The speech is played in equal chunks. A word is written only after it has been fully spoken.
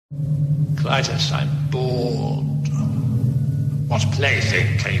Clytus, I'm bored. What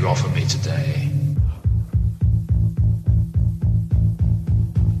plaything can you offer me today?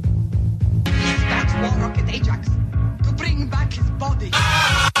 Use that war rocket Ajax to bring back his body.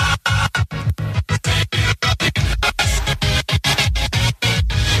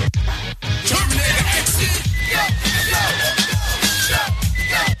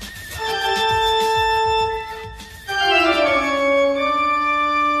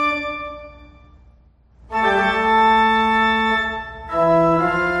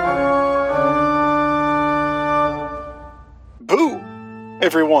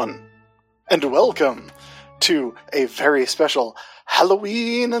 Everyone, and welcome to a very special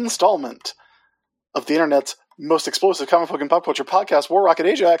Halloween installment of the internet's most explosive comic book and pop culture podcast, War Rocket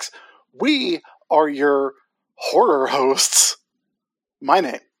Ajax. We are your horror hosts. My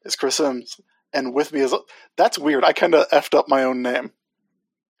name is Chris Sims, and with me is... That's weird, I kind of effed up my own name.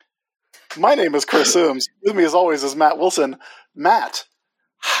 My name is Chris Sims. With me as always is Matt Wilson. Matt,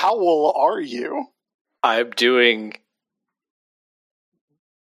 how well are you? I'm doing...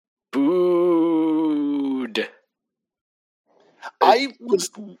 booed. I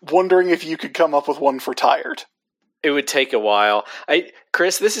was wondering if you could come up with one for tired. It would take a while.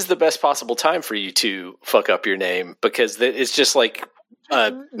 Chris, this is the best possible time for you to fuck up your name because it's just like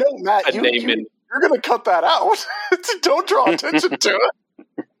no, Matt, you're going to cut that out. Don't draw attention to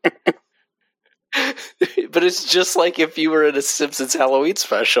it. But it's just like if you were in a Simpsons Halloween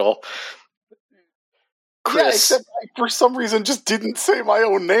special. Chris, yeah, except I, for some reason, just didn't say my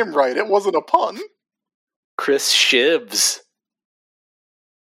own name right. It wasn't a pun. Chris Shivs.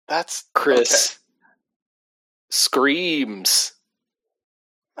 That's Chris okay. Screams.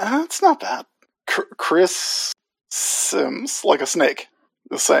 It's not bad. Chris Sims, like a snake,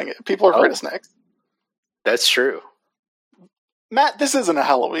 is saying it. People are afraid of snakes. That's true. Matt, this isn't a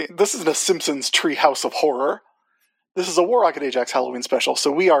Halloween. This isn't a Simpsons Treehouse of Horror. This is a War Rocket Ajax Halloween special.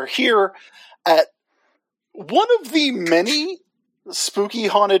 So we are here at one of the many spooky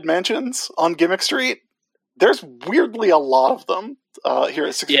haunted mansions on Gimmick Street. There's weirdly a lot of them here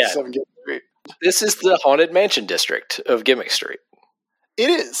at 657 Gimmick Street. This is the Haunted Mansion District of Gimmick Street. It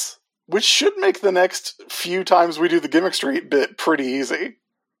is, which should make the next few times we do the Gimmick Street bit pretty easy,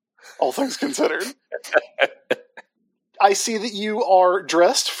 all things considered. I see that you are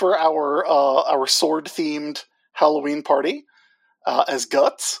dressed for our sword-themed Halloween party as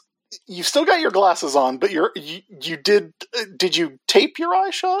Guts. You've still got your glasses on, but did you tape your eye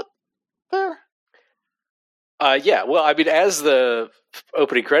shut there? Yeah, well, I mean, as the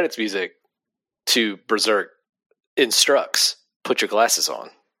opening credits music to Berserk instructs, put your glasses on.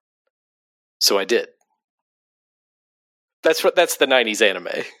 So I did. That's the 90s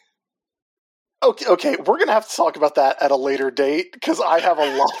anime. Okay, we're going to have to talk about that at a later date, because I have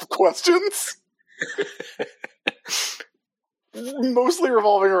a lot of questions. Mostly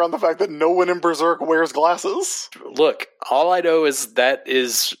revolving around the fact that no one in Berserk wears glasses. Look, all I know is that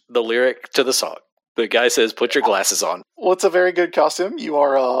is the lyric to the song. The guy says, put your glasses on. Well, it's a very good costume. You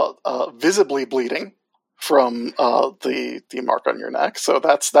are visibly bleeding from the mark on your neck, so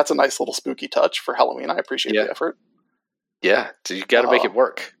that's a nice little spooky touch for Halloween. I appreciate the effort. Yeah, so you got to make it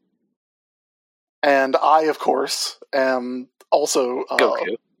work. And I, of course, am also...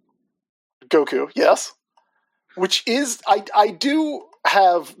 Goku, yes. Which is, I do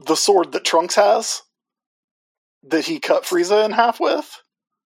have the sword that Trunks has, that he cut Frieza in half with.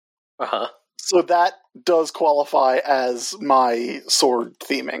 Uh-huh. So that does qualify as my sword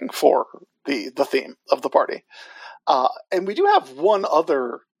theming for the theme of the party. And we do have one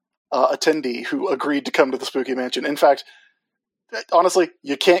other attendee who agreed to come to the Spooky Mansion. In fact, honestly,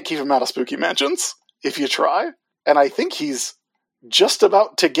 you can't keep him out of Spooky Mansions if you try. And I think he's just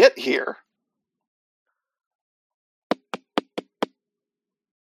about to get here.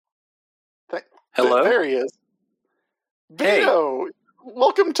 Hello? There he is. Benito,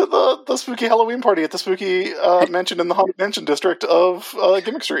 welcome to the Spooky Halloween party at the Spooky Mansion in the Haunted Mansion District of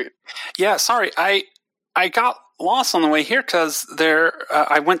Gimmick Street. Yeah, sorry, I got lost on the way here because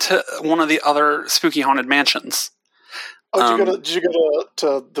I went to one of the other Spooky Haunted Mansions. Oh, did you go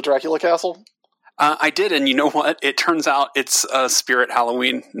to the Dracula Castle? I did, and you know what? It turns out it's Spirit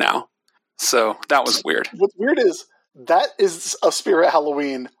Halloween now. So that was weird. What's weird is that is a Spirit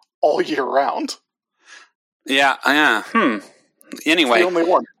Halloween all year round. Yeah. Anyway, it's the only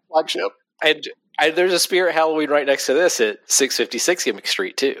one flagship. And there's a Spirit Halloween right next to this at 656 Gimmick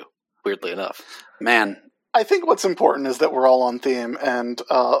Street too. Weirdly enough, man. I think what's important is that we're all on theme. And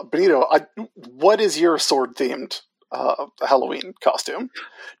Benito, what is your sword-themed Halloween costume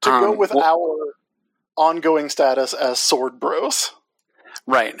to go with our ongoing status as sword bros?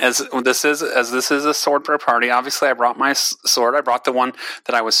 Right. As this is a sword for a party, obviously I brought my sword. I brought the one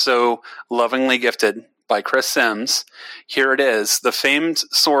that I was so lovingly gifted by Chris Sims. Here it is, the famed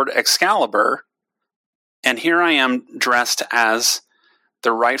sword Excalibur. And here I am dressed as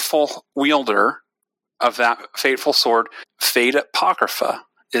the rightful wielder of that fateful sword. Fate Apocrypha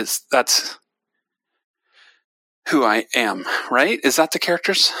that's who I am, right? Is that the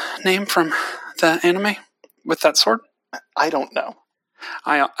character's name from the anime with that sword? I don't know.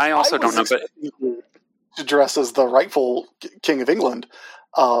 I also don't know, but to dress as the rightful king of England,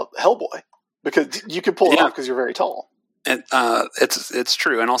 Hellboy, because you could pull it off because you're very tall. And it's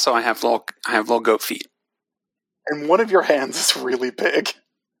true, and also I have little goat feet, and one of your hands is really big.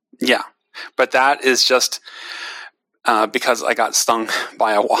 Yeah, but that is just because I got stung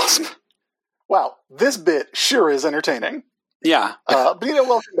by a wasp. Wow, this bit sure is entertaining. Yeah. Benito,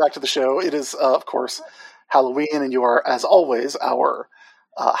 welcome back to the show. It is, of course, Halloween, and you are, as always, our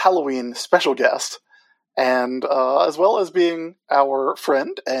Halloween special guest, and as well as being our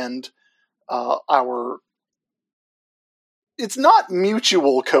friend and our... It's not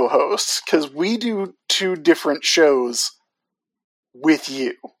mutual co-hosts, because we do 2 different shows with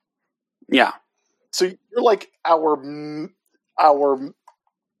you. Yeah. So you're like our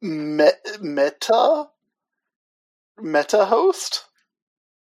meta host?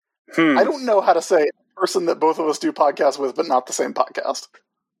 I don't know how to say it. Person that both of us do podcasts with, but not the same podcast.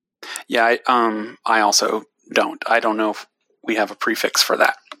 Yeah, I also don't. I don't know if we have a prefix for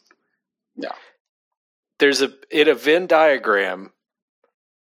that. Yeah. There's in a Venn diagram,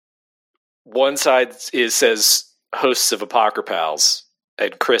 one side says hosts of Apocrypals,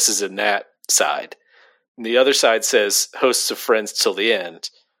 and Chris is in that side. And the other side says hosts of Friends Till the End,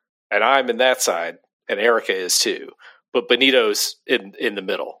 and I'm in that side, and Erica is too. But Benito's in the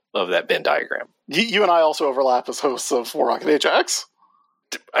middle of that Venn diagram. You and I also overlap as hosts of War Rocket Ajax.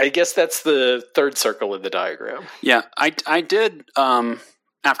 I guess that's the third circle in the diagram. Yeah, I did,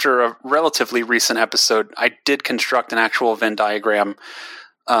 after a relatively recent episode, I did construct an actual Venn diagram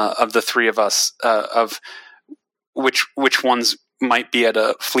of the 3 of us, of which ones might be at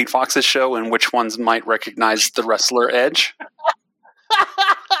a Fleet Foxes show and which ones might recognize the wrestler Edge.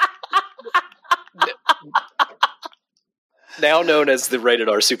 Now known as the rated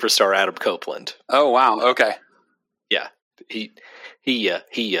R superstar Adam Copeland. Oh wow! Okay. Yeah,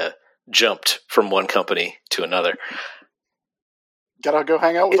 he jumped from one company to another. Gotta go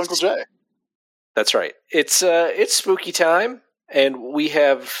hang out with Uncle Jay. That's right. It's spooky time, and we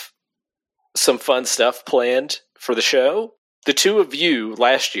have some fun stuff planned for the show. The 2 of you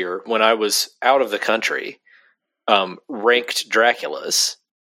last year, when I was out of the country, ranked Draculas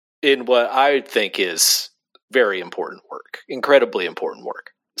in what I think is very important work, incredibly important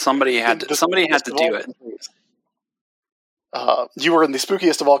work. Somebody had to do it. You were in the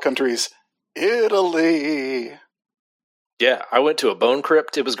spookiest of all countries, Italy. Yeah, I went to a bone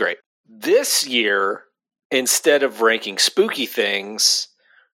crypt. It was great. This year, instead of ranking spooky things,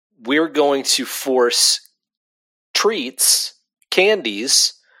 we're going to force treats,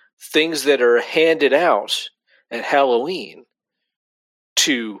 candies, things that are handed out at Halloween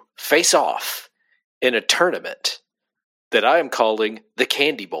to face off in a tournament that I am calling the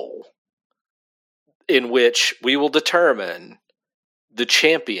Candy Bowl, in which we will determine the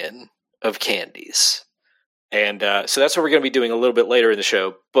champion of candies. And so that's what we're going to be doing a little bit later in the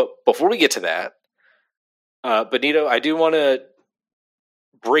show. But before we get to that, Benito, I do want to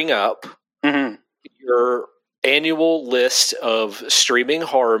bring up your annual list of streaming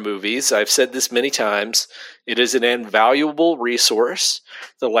horror movies. I've said this many times. It is an invaluable resource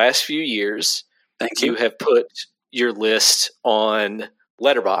the last few years. Thank you. You have put your list on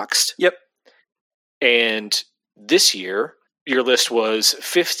Letterboxd. Yep. And this year, your list was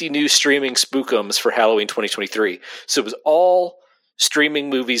 50 new streaming spookums for Halloween 2023. So it was all streaming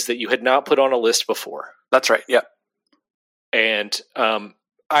movies that you had not put on a list before. That's right. Yep. And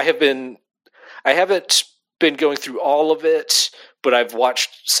I haven't been going through all of it, but I've watched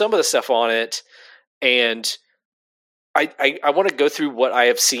some of the stuff on it, and I want to go through what I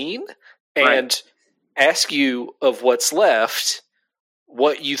have seen and ask you of what's left,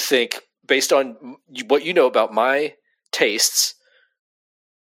 what you think based on what you know about my tastes,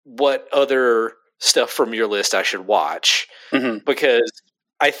 what other stuff from your list I should watch, because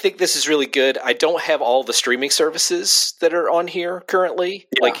I think this is really good. I don't have all the streaming services that are on here currently.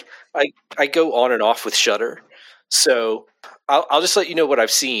 Yeah. Like I go on and off with Shudder, so I'll just let you know what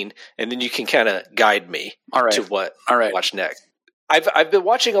I've seen, and then you can kind of guide me to what I watch next. I've been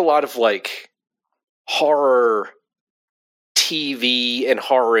watching a lot of like horror TV and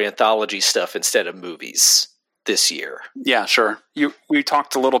horror anthology stuff instead of movies. this year. Yeah, sure. We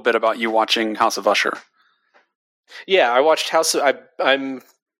talked a little bit about you watching House of Usher. Yeah, I watched I'm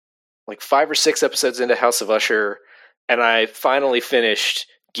like 5 or 6 episodes into House of Usher, and I finally finished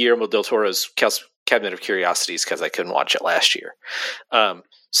Guillermo del Toro's Cabinet of Curiosities because I couldn't watch it last year.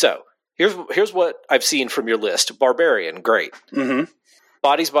 So here's what I've seen from your list. Barbarian, great. Mm-hmm.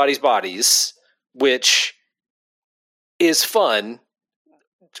 Bodies, Bodies, Bodies, which is fun.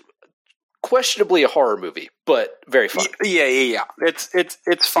 Questionably a horror movie, but very fun. Yeah.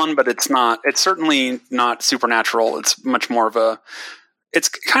 It's fun, but it's not. It's certainly not supernatural. It's much more of a. It's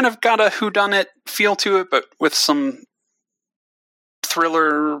kind of got a whodunit feel to it, but with some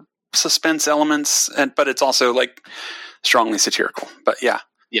thriller suspense elements, but it's also like strongly satirical. But yeah.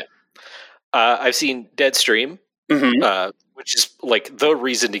 I've seen Deadstream, which is like the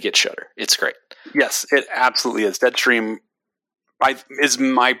reason to get Shudder. It's great. Yes, it absolutely is. Deadstream is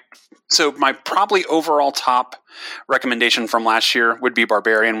my probably overall top recommendation from last year would be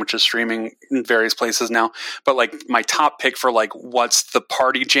Barbarian, which is streaming in various places now. But like my top pick for like what's the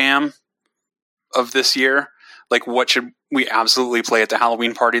party jam of this year, like what should we absolutely play at the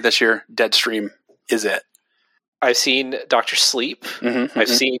Halloween party this year? Deadstream is it. I've seen Dr. Sleep. Mm-hmm, I've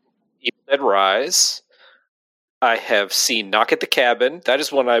seen Evil Dead Rise. I have seen Knock at the Cabin. That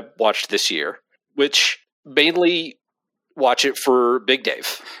is one I watched this year, which mainly watch it for Big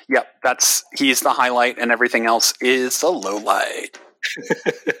Dave. Yep, he's the highlight, and everything else is the low light.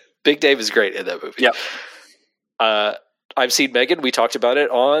 Big Dave is great in that movie. Yep. I've seen Megan. We talked about it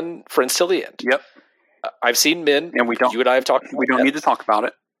on Friends Till the End. Yep. I've seen Men, and you and I have talked. We don't need to talk about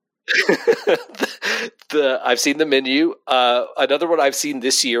it. I've seen The Menu. Another one I've seen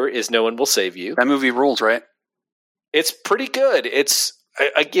this year is No One Will Save You. That movie rules, right? It's pretty good. It's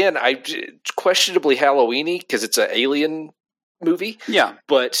again, questionably Halloween-y because it's an alien movie. Yeah,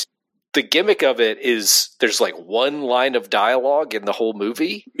 but the gimmick of it is there's like one line of dialogue in the whole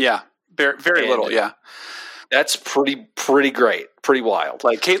movie. Yeah, very little. Yeah, that's pretty great, pretty wild.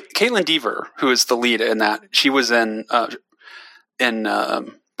 Like Caitlin Dever, who is the lead in that, she was in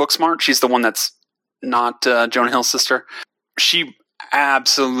Booksmart. She's the one that's not Jonah Hill's sister. She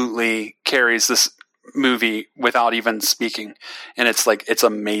absolutely carries this movie without even speaking, and it's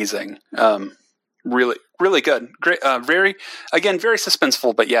amazing. Really good. Great. Very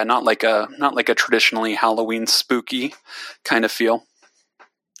suspenseful, but yeah, not like a traditionally Halloween spooky kind of feel.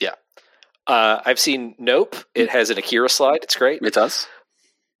 Yeah. I've seen Nope. It has an Akira slide. It's great. It does.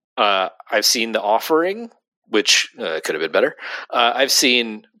 I've seen The Offering, which could have been better. I've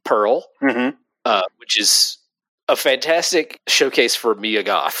seen Pearl, which is a fantastic showcase for Mia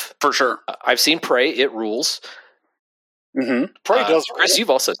Goth. For sure. I've seen Prey. It rules. Mm-hmm. Prey does. Chris, you've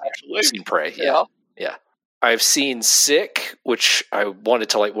also seen Prey. Yeah. I've seen Sick, which I wanted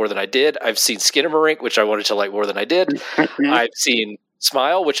to like more than I did. I've seen Skinamarink, which I wanted to like more than I did. I've seen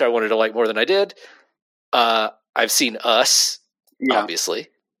Smile, which I wanted to like more than I did. I've seen Us, obviously.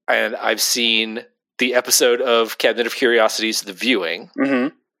 And I've seen the episode of Cabinet of Curiosities, The Viewing.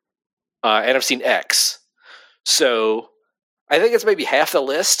 And I've seen X. So I think it's maybe half the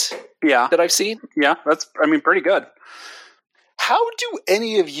list that I've seen. Yeah, that's pretty good. How do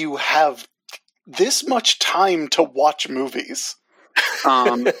any of you have this much time to watch movies?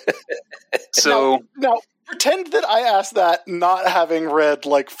 So now pretend that I asked that not having read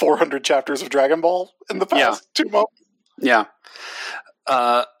like 400 chapters of Dragon Ball in the past 2 months. Yeah.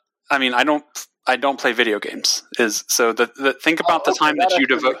 I don't play video games. Think about the time that you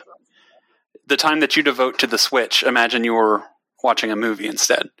devote. The time that you devote to the Switch. Imagine you were watching a movie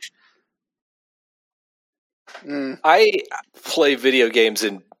instead. I play video games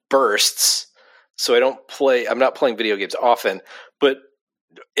in bursts, so I'm not playing video games often, but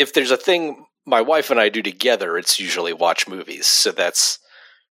if there's a thing my wife and I do together, it's usually watch movies. So that's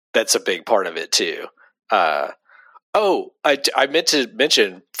a big part of it too. I meant to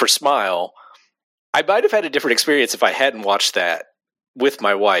mention for Smile, I might have had a different experience if I hadn't watched that with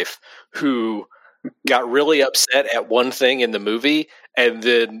my wife, who got really upset at one thing in the movie and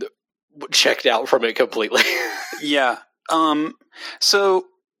then checked out from it completely. Yeah. So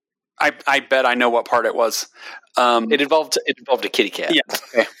I bet I know what part it was. It involved a kitty cat. Yeah.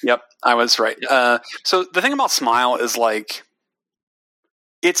 Okay. Yep. I was right. Yeah. So the thing about Smile is like,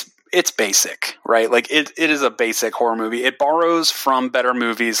 it's basic, right? Like it is a basic horror movie. It borrows from better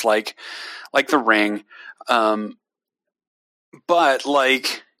movies like The Ring. But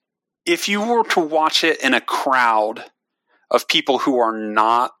like, if you were to watch it in a crowd of people who are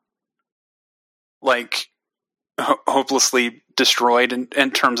not like hopelessly destroyed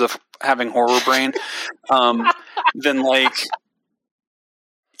in terms of having horror brain, then like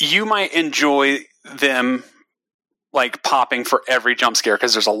you might enjoy them like popping for every jump scare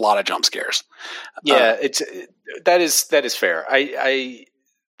because there's a lot of jump scares. Yeah, that is fair. I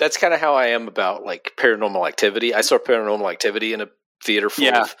that's kind of how I am about like Paranormal Activity. I saw Paranormal Activity in a theater full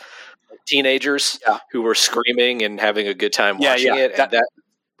of teenagers who were screaming and having a good time watching it. And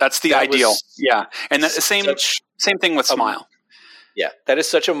that's the ideal. Yeah, and that same thing with Smile. Yeah, that is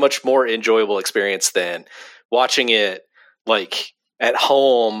such a much more enjoyable experience than watching it like at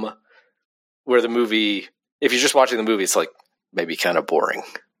home, where the movie, if you're just watching the movie, it's like maybe kind of boring.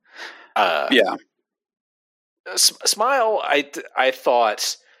 Smile, I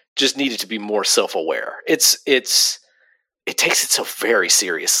thought just needed to be more self-aware. It takes itself very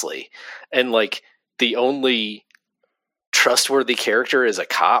seriously, and like the only trustworthy character is a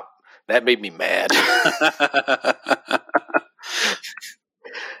cop. That made me mad.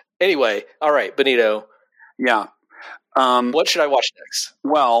 Anyway, all right, Benito. Yeah. What should I watch next?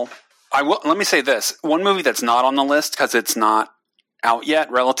 Well, let me say this. One movie that's not on the list because it's not out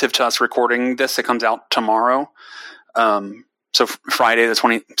yet relative to us recording this. It comes out tomorrow. So Friday the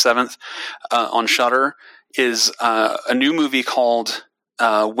 27th on Shudder is a new movie called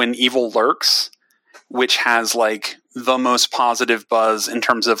When Evil Lurks, which has like the most positive buzz in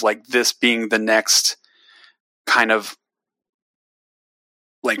terms of like this being the next kind of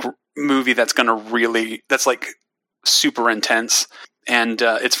like movie that's like super intense. And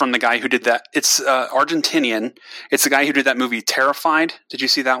it's from the guy who did that. It's Argentinian. It's the guy who did that movie Terrified. Did you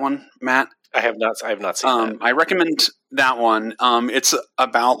see that one, Matt? I have not seen that. I recommend that one. It's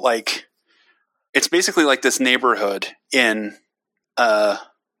about like, it's basically like this neighborhood in,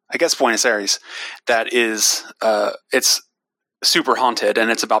 I guess Buenos Aires that is, it's super haunted, and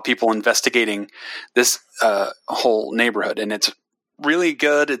it's about people investigating this whole neighborhood, and it's really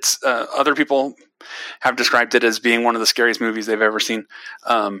good. It's other people have described it as being one of the scariest movies they've ever seen.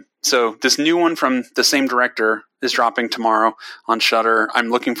 So this new one from the same director is dropping tomorrow on Shudder. I'm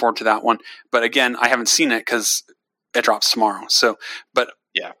looking forward to that one. But again, I haven't seen it because it drops tomorrow. So, but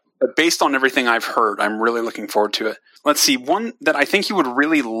based on everything I've heard, I'm really looking forward to it. Let's see. One that I think you would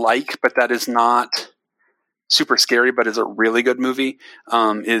really like, but that is not super scary, but is a really good movie,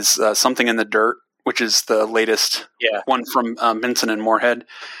 is Something in the Dirt, which is the latest one from Vincent and Moorhead.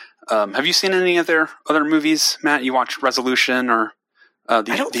 Have you seen any of their other movies, Matt? You watched Resolution or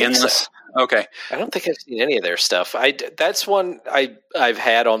The Endless? So. Okay. I don't think I've seen any of their stuff. That's one I've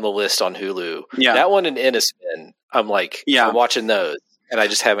had on the list on Hulu. Yeah. That one and Innisfin, I'm watching those, and I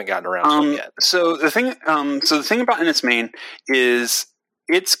just haven't gotten around to them yet. So the thing about Innisfin is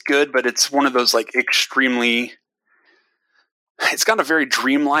it's good, but it's one of those like extremely. It's got a very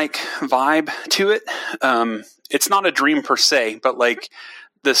dreamlike vibe to it. It's not a dream per se, but like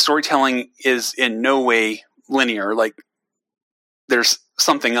the storytelling is in no way linear. Like there's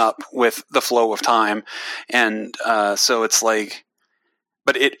something up with the flow of time. And so it's like,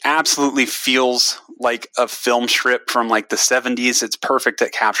 but it absolutely feels like a film strip from like the 70s. It's perfect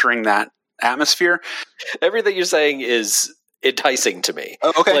at capturing that atmosphere. Everything you're saying is enticing to me.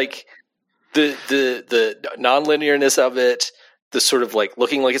 Oh, okay. Like the non-linearness of it, the sort of like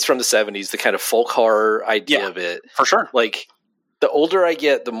looking like it's from the 70s, the kind of folk horror idea of it. For sure. Like the older I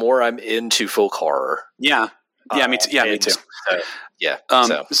get, the more I'm into folk horror. Yeah. Yeah, me too. Yeah, me too.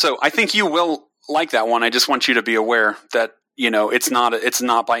 So I think you will like that one. I just want you to be aware that, you know, it's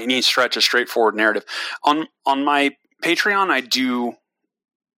not by any stretch a straightforward narrative. On my Patreon, I do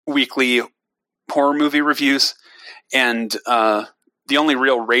weekly horror movie reviews, and the only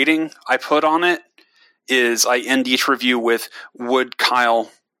real rating I put on it is I end each review with "Would Kyle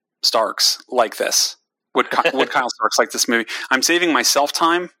Starks like this?" Would Kyle Starks like this movie? I'm saving myself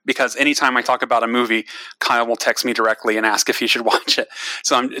time because anytime I talk about a movie, Kyle will text me directly and ask if he should watch it.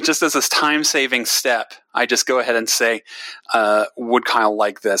 So I'm just as this time-saving step, I just go ahead and say, would Kyle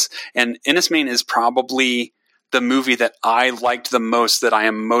like this? And Innisfin is probably the movie that I liked the most, that I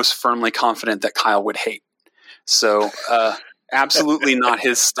am most firmly confident that Kyle would hate. So absolutely not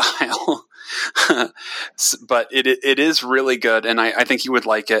his style. But it is really good, and I think you would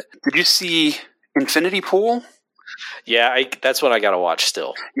like it. Did you see Infinity Pool? Yeah, that's one I got to watch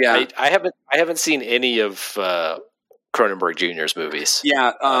still. Yeah, I haven't seen any of Cronenberg Jr.'s movies.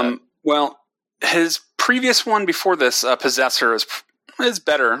 Yeah, well, his previous one before this, Possessor, is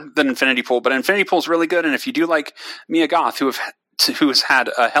better than Infinity Pool, but Infinity Pool is really good. And if you do like Mia Goth, who's had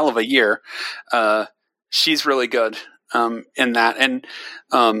a hell of a year, she's really good in that. And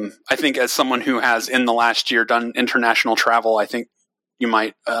I think as someone who has in the last year done international travel, I think you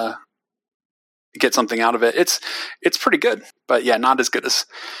might get something out of it. It's pretty good, but yeah, not as good as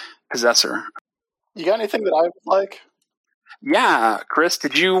Possessor. You got anything that I would like? Yeah, Chris,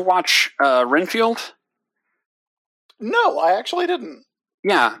 did you watch Renfield? No, I actually didn't.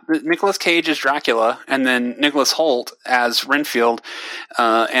 Yeah, Nicolas Cage as Dracula, and then Nicholas Hoult as Renfield,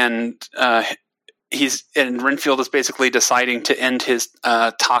 and Renfield is basically deciding to end his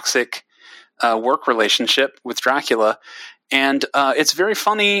toxic work relationship with Dracula, and it's very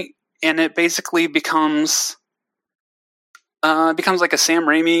funny, and it basically becomes like a Sam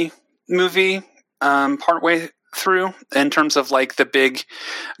Raimi movie partway through in terms of like the big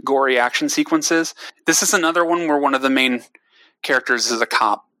gory action sequences. This is another one where one of the main characters is a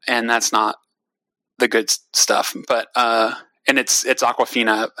cop, and that's not the good stuff. But and it's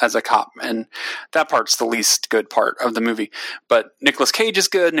Awkwafina as a cop, and that part's the least good part of the movie. But Nicolas Cage is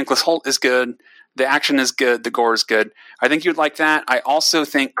good. Nicholas Hoult is good. The action is good. The gore is good. I think you'd like that. I also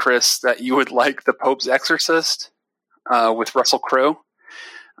think, Chris, that you would like The Pope's Exorcist with Russell Crowe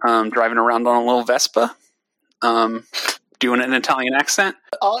driving around on a little Vespa, doing an Italian accent.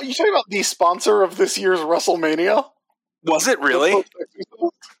 You talking about the sponsor of this year's WrestleMania? Was it really?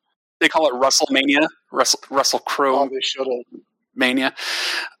 They call it WrestleMania. Russell Crowe. Oh, they should have. Mania.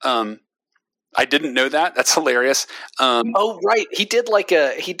 I didn't know that. That's hilarious. Oh, right.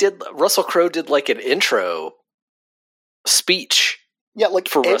 Russell Crowe did like an intro speech. Yeah, like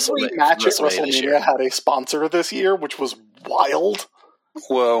for every match at WrestleMania had a sponsor this year, which was wild.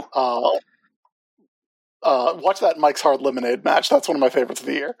 Whoa. Watch that Mike's Hard Lemonade match. That's one of my favorites of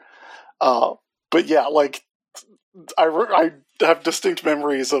the year. But yeah, like, I have distinct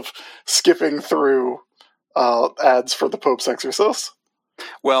memories of skipping through ads for The Pope's Exorcist.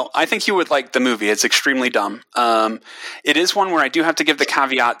 Well, I think you would like the movie. It's extremely dumb. It is one where I do have to give the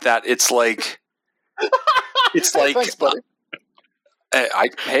caveat that it's like... It's like... Thanks, buddy.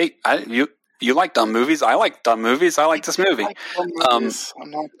 You like dumb movies. I like dumb movies. I like this movie.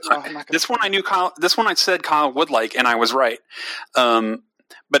 This one I knew Kyle. This one I said Kyle would like, and I was right.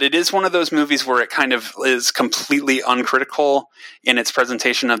 But it is one of those movies where it kind of is completely uncritical in its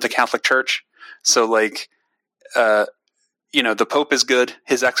presentation of the Catholic Church. So, like, the Pope is good.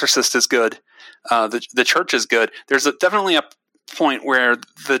 His Exorcist is good. The Church is good. There's definitely a point where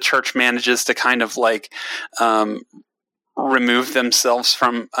the Church manages to kind of like remove themselves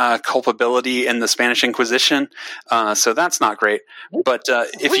from culpability in the Spanish Inquisition. So that's not great. But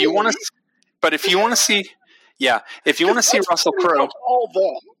if you want to see. Yeah, if you want to see Russell Crowe, all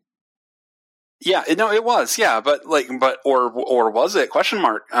them. Yeah, it was. Yeah, but was it? Question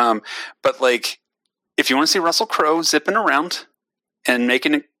mark. But like, if you want to see Russell Crowe zipping around and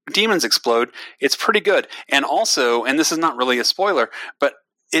making demons explode, it's pretty good. And also, and this is not really a spoiler, but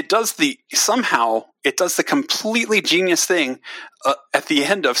it does the completely genius thing at the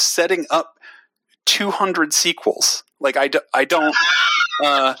end of setting up 200 sequels. Like I don't.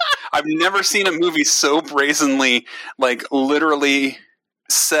 I've never seen a movie so brazenly, like, literally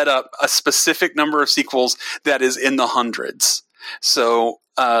set up a specific number of sequels that is in the hundreds. So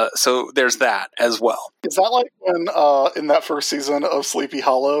there's that as well. Is that like when in that first season of Sleepy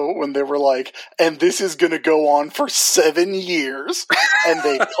Hollow when they were like, and this is going to go on for 7 years, and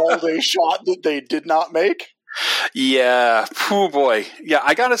they called a shot that they did not make? Yeah. Oh boy. Yeah.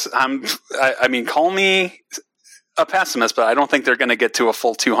 I mean, call me a pessimist, but I don't think they're going to get to a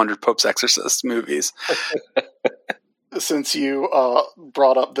full 200 Pope's Exorcist movies. Since you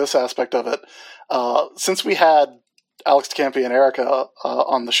brought up this aspect of it, since we had Alex DeCampi and Erica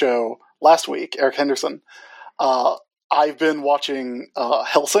on the show last week, Eric Henderson, I've been watching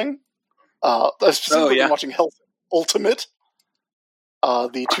Helsing. I've specifically been watching Helsing Ultimate,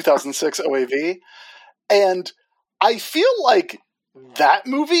 the 2006 OAV, and I feel like that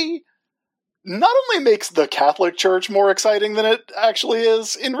movie not only makes the Catholic Church more exciting than it actually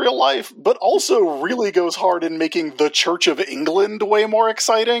is in real life, but also really goes hard in making the Church of England way more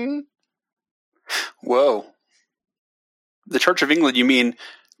exciting. Whoa. The Church of England, you mean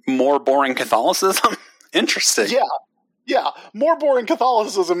more boring Catholicism? Interesting. Yeah. More boring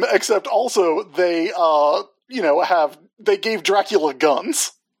Catholicism, except also they, they gave Dracula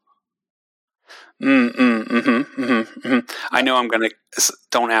guns. I know I'm going to...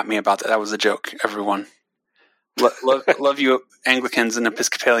 Don't at me about that. That was a joke, everyone. Love you Anglicans and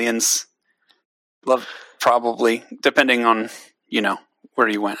Episcopalians. Love, probably, depending on, where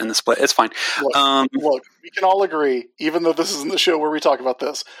you went in the split. It's fine. Look, we can all agree, even though this isn't the show where we talk about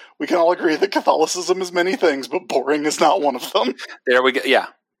this, we can all agree that Catholicism is many things, but boring is not one of them. There we go. Yeah.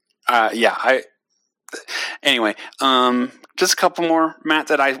 Anyway, just a couple more, Matt,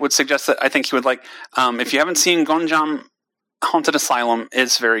 that I would suggest that I think you would like. If you haven't seen Gonjam Haunted Asylum,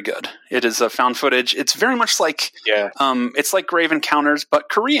 it's very good. It is a found footage. It's very much like, it's like Grave Encounters, but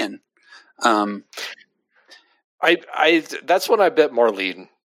Korean. I that's what I bet Marlene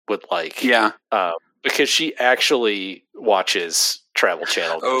would like. Yeah. because she actually watches Travel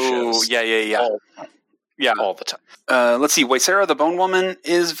Channel shows. Yeah. All the time. Let's see. Waisera the Bone Woman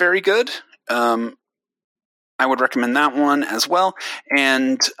is very good. I would recommend that one as well.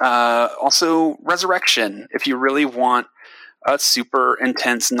 And also Resurrection, if you really want a super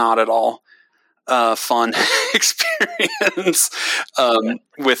intense, not at all fun experience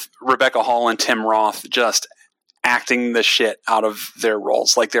with Rebecca Hall and Tim Roth just acting the shit out of their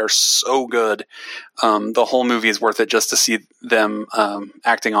roles. Like, they're so good. The whole movie is worth it just to see them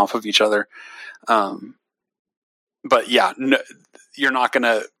acting off of each other. But yeah, no, you're not going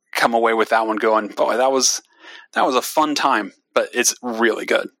to come away with that one going, boy, that was a fun time, but it's really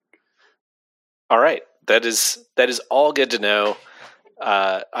good. All right. That is all good to know.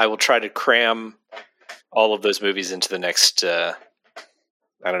 I will try to cram all of those movies into the next, 5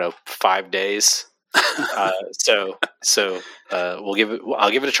 days. So I'll give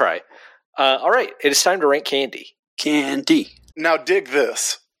it a try. All right. It is time to rank candy. Candy. Now dig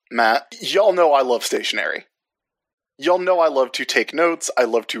this, Matt. Y'all know I love stationery. Y'all know I love to take notes. I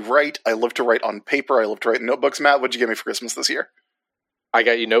love to write. I love to write on paper. I love to write in notebooks. Matt, what'd you get me for Christmas this year? I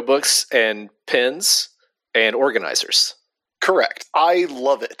got you notebooks and pens and organizers. Correct. I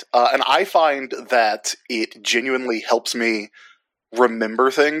love it. And I find that it genuinely helps me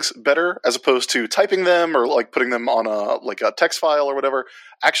remember things better as opposed to typing them or like putting them on a text file or whatever.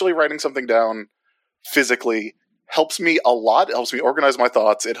 Actually writing something down physically helps me a lot. It helps me organize my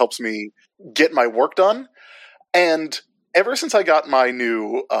thoughts. It helps me get my work done. And ever since I got my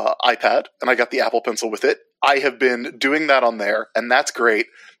new iPad and I got the Apple Pencil with it, I have been doing that on there, and that's great.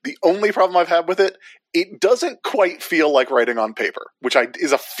 The only problem I've had with it, it doesn't quite feel like writing on paper, which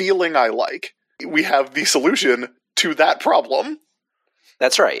is a feeling I like. We have the solution to that problem.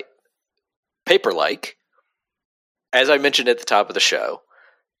 That's right. Paper-like, as I mentioned at the top of the show,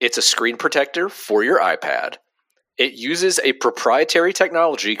 it's a screen protector for your iPad. It uses a proprietary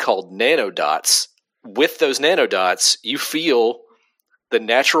technology called nanodots. With those nanodots, you feel the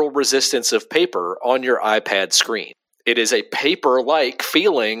natural resistance of paper on your iPad screen. It is a paper-like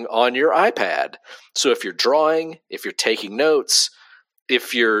feeling on your iPad. So if you're drawing, if you're taking notes,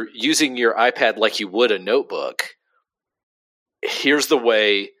 if you're using your iPad like you would a notebook, here's the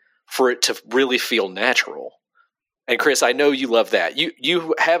way for it to really feel natural. And Chris, I know you love that.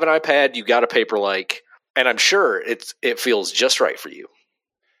 You have an iPad, you got a paper-like, and I'm sure it feels just right for you.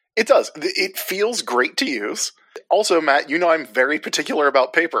 It does. It feels great to use. Also, Matt, you know I'm very particular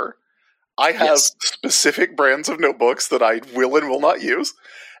about paper. I have specific brands of notebooks that I will and will not use,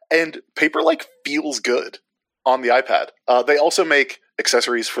 and paper-like feels good on the iPad. They also make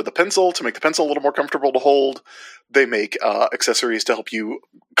accessories for the pencil to make the pencil a little more comfortable to hold. They make accessories to help you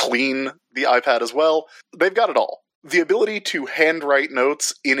clean the iPad as well. They've got it all. The ability to handwrite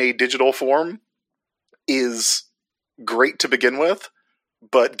notes in a digital form is great to begin with,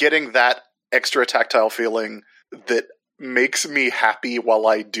 but getting that extra tactile feeling that makes me happy while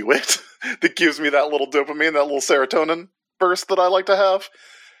I do it, that gives me that little dopamine, that little serotonin burst that I like to have,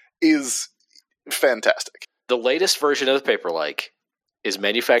 is fantastic. The latest version of the Paperlike is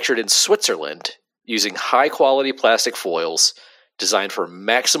manufactured in Switzerland using high-quality plastic foils designed for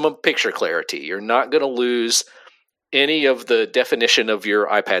maximum picture clarity. You're not going to lose any of the definition of your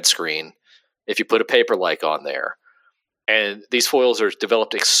iPad screen if you put a Paperlike on there. And these foils are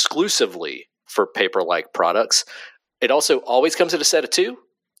developed exclusively for Paperlike products. It also always comes in a set of 2,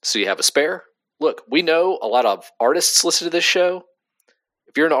 so you have a spare. Look, we know a lot of artists listen to this show.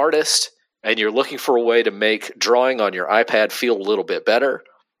 If you're an artist and you're looking for a way to make drawing on your iPad feel a little bit better,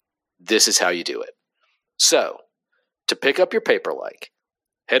 this is how you do it. So, to pick up your Paperlike,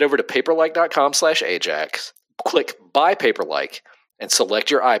 head over to paperlike.com/Ajax, click Buy Paperlike, and select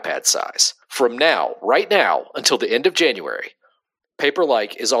your iPad size. From now, right now, until the end of January,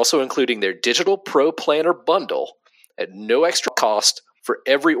 Paperlike is also including their Digital Pro Planner bundle at no extra cost for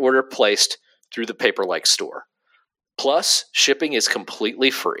every order placed through the Paperlike store. Plus, shipping is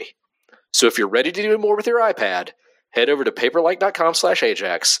completely free. So if you're ready to do more with your iPad, head over to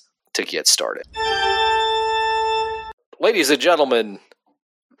paperlike.com/Ajax to get started. Ladies and gentlemen,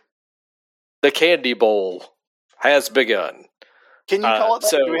 the Candy Bowl has begun. Can you call it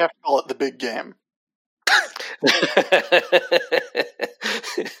that, or do we have to call it the big game?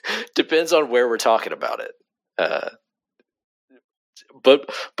 Depends on where we're talking about it. But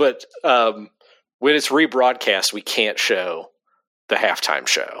when it's rebroadcast, we can't show the halftime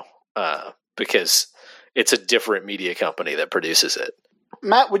show because it's a different media company that produces it.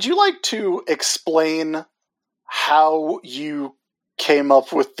 Matt, would you like to explain how you came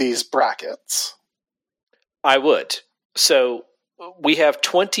up with these brackets? I would. So we have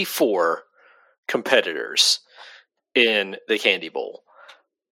 24 competitors in the Candy Bowl.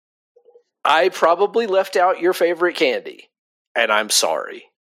 I probably left out your favorite candy, and I'm sorry.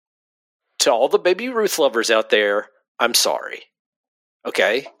 To all the Baby Ruth lovers out there, I'm sorry.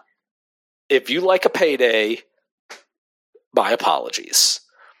 Okay? If you like a payday, my apologies.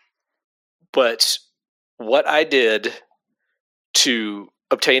 But what I did to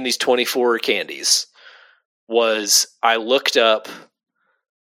obtain these 24 candies was I looked up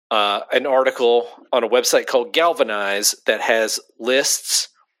an article on a website called Galvanize that has lists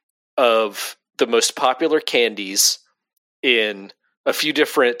of the most popular candies in a few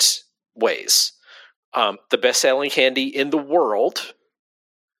different ways. The best-selling candy in the world,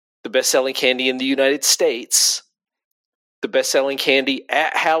 the best-selling candy in the United States, the best-selling candy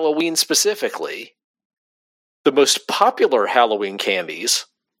at Halloween specifically, the most popular Halloween candies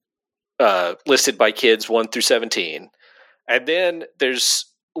listed by kids 1 through 17, and then there's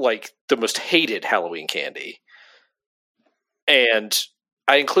like the most hated Halloween candy. And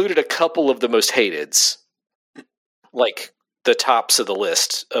I included a couple of the most hateds, like the tops of the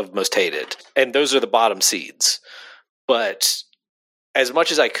list of most hated, and those are the bottom seeds. But as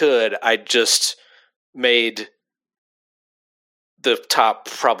much as I could, I just made the top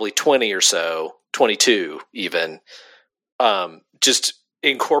probably 20 or so, 22 even, just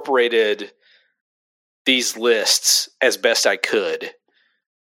incorporated these lists as best I could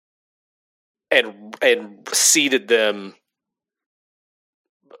and seeded them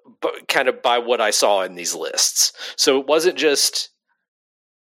kind of by what I saw in these lists. So it wasn't just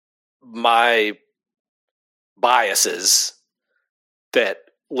my biases that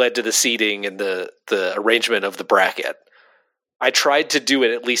led to the seeding and the arrangement of the bracket. I tried to do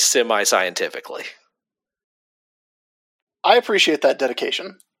it at least semi-scientifically. I appreciate that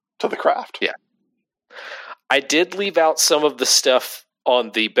dedication to the craft. Yeah. I did leave out some of the stuff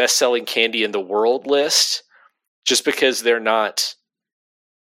on the best-selling candy in the world list just because they're not...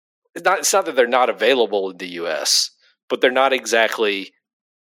 It's not that they're not available in the U.S., but they're not exactly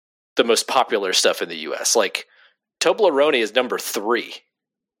the most popular stuff in the U.S. Like, Toblerone is number 3.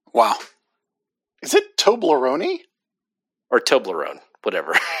 Wow. Is it Toblerone? Or Toblerone,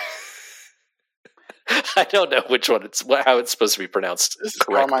 whatever. I don't know which one how it's supposed to be pronounced This is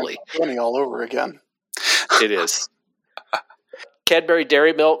correctly. Carmine all over again. It is. Cadbury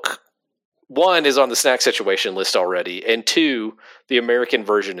Dairy Milk, 1, is on the snack situation list already, and 2, the American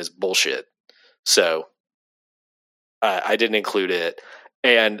version is bullshit. So I didn't include it.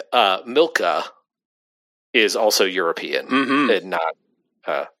 And Milka is also European and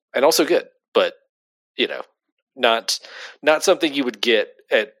not and also good, but not something you would get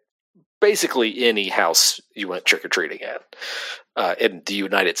at basically any house you went trick or treating at in the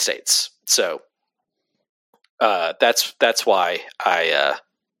United States. So that's why I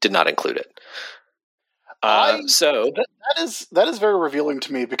did not include it. So that is very revealing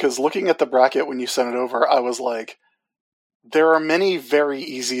to me, because looking at the bracket when you sent it over, I was like, there are many very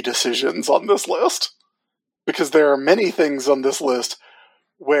easy decisions on this list, because there are many things on this list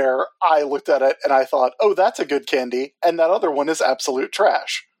where I looked at it and I thought, oh, that's a good candy, and that other one is absolute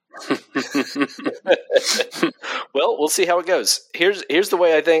trash. Well, we'll see how it goes. Here's the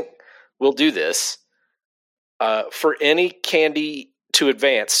way I think we'll do this. For any candy to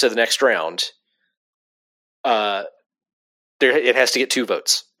advance to the next round, it has to get 2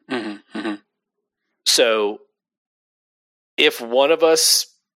 votes. So if one of us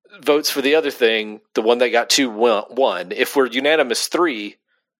votes for the other thing, the one that got 2 won. If we're unanimous 3,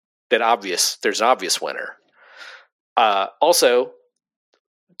 then there's an obvious winner. Also,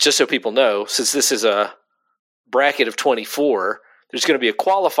 just so people know, since this is a bracket of 24, there's going to be a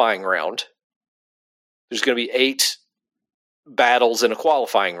qualifying round. There's going to be 8 battles in a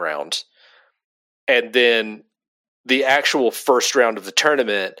qualifying round. And then the actual first round of the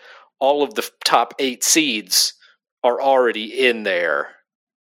tournament, all of the top 8 seeds are already in there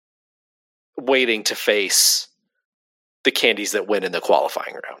waiting to face the candies that win in the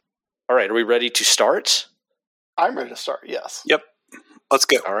qualifying round. All right, are we ready to start? I'm ready to start, yes. Yep. Let's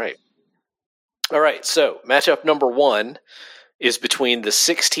go. All right, so matchup number 1 is between the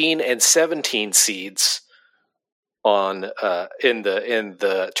 16 and 17 seeds on in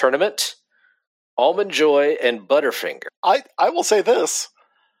the tournament. Almond Joy and Butterfinger. I will say this.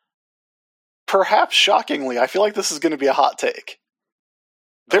 Perhaps shockingly, I feel like this is going to be a hot take.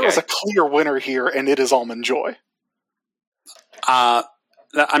 There is a clear winner here, and it is Almond Joy. I'm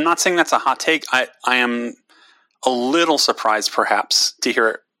not saying that's a hot take. I am a little surprised, perhaps, to hear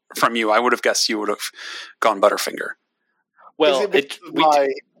it from you. I would have guessed you would have gone Butterfinger. Well, my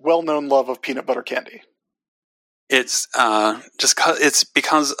well-known love of peanut butter candy. it's it's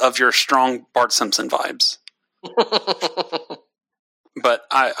because of your strong Bart Simpson vibes. But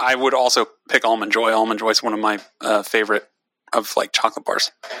I would also pick Almond Joy. Almond Joy is one of my favorite of like chocolate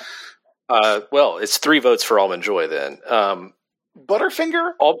bars. Well, it's 3 votes for Almond Joy then.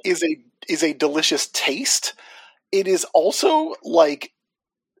 Butterfinger is a delicious taste. It is also like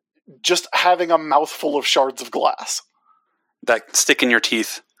just having a mouthful of shards of glass that stick in your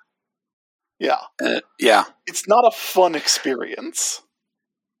teeth. Yeah. Yeah. It's not a fun experience.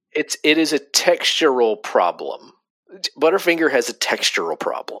 It is a textural problem. Butterfinger has a textural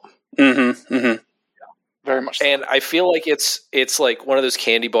problem. Mm-hmm. Mm-hmm. Very much so. And I feel like it's like one of those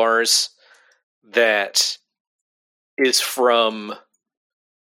candy bars that is from,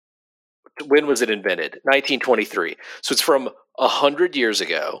 when was it invented? 1923. So it's from 100 years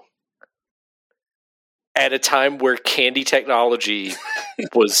ago, at a time where candy technology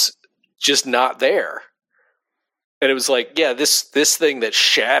was just not there. And it was like, yeah, this thing that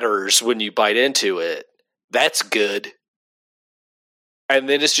shatters when you bite into it, that's good. And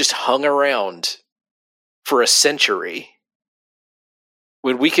then it's just hung around for a century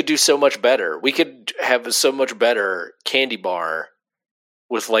when we could do so much better. We could have a so much better candy bar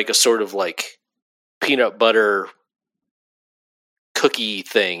with like a sort of like peanut butter cookie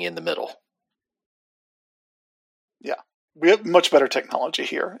thing in the middle. Yeah. We have much better technology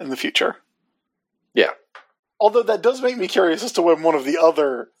here in the future. Yeah. Although that does make me curious as to when one of the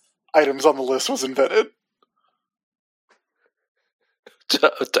other items on the list was invented.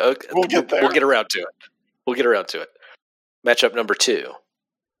 We'll get there. We'll get around to it. Matchup number 2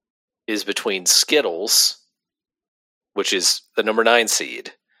 is between Skittles, which is the number 9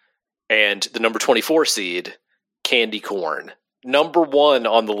 seed, and the number 24 seed, candy corn. Number 1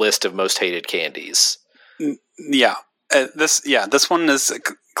 on the list of most hated candies. Yeah. This one is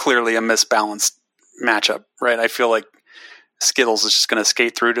clearly a misbalanced matchup, right? I feel like Skittles is just going to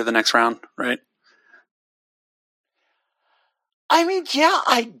skate through to the next round, right? I mean, yeah,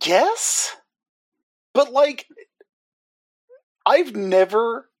 I guess. But, like, I've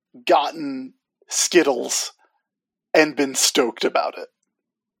never gotten Skittles and been stoked about it.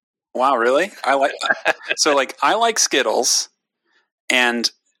 Wow, really? I like Skittles, and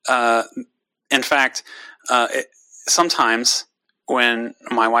in fact, sometimes when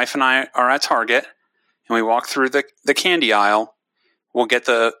my wife and I are at Target and we walk through the candy aisle, we'll get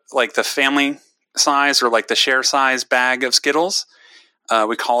the family size or like the share size bag of Skittles.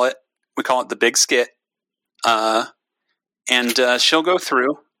 We call it the Big Skit, and she'll go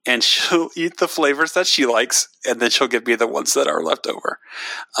through and she'll eat the flavors that she likes, and then she'll give me the ones that are left over.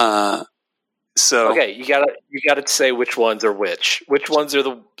 So okay, you gotta say which ones are which. Which ones are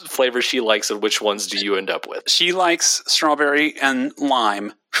the flavors she likes, and which ones do you end up with? She likes strawberry and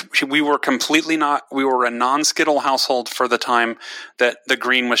lime. We were a non-Skittle household for the time that the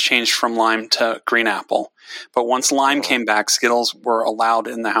green was changed from lime to green apple. But once lime came back, Skittles were allowed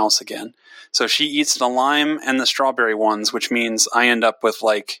in the house again. So she eats the lime and the strawberry ones, which means I end up with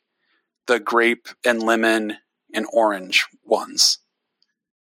like the grape and lemon and orange ones.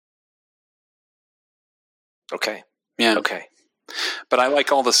 Okay. Yeah. Okay. But I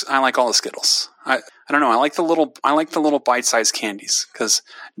like all this. I like all the Skittles. I don't know. I like the little bite-sized candies because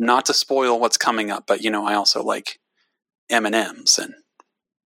not to spoil what's coming up, but I also like M&Ms and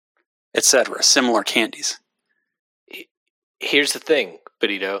etc. Similar candies. Here's the thing,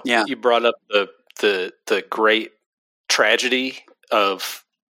 Benito. Yeah. You brought up the great tragedy of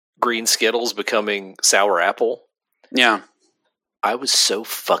green Skittles becoming sour apple. Yeah. I was so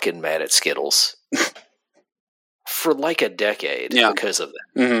fucking mad at Skittles for like a decade because of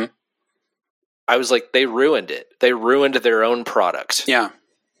that. Mm-hmm. I was like, they ruined it. They ruined their own product. Yeah.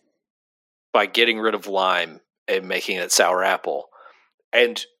 By getting rid of lime and making it sour apple.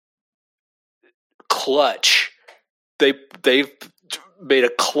 And clutch. They've made a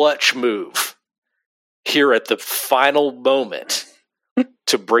clutch move here at the final moment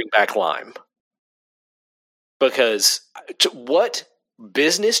to bring back lime. Because what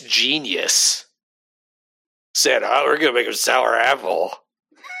business genius said, "Oh, we're going to make a sour apple.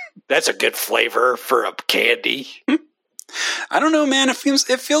 That's a good flavor for a candy." I don't know, man. It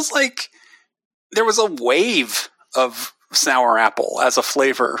feels like there was a wave of sour apple as a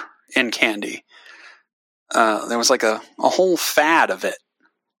flavor in candy. There was like a whole fad of it.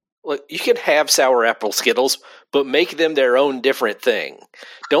 Look, you can have sour apple Skittles, but make them their own different thing.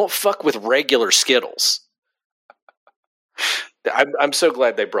 Don't fuck with regular Skittles. I'm so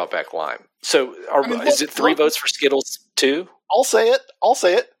glad they brought back lime. So, is it 3 votes for Skittles too? I'll say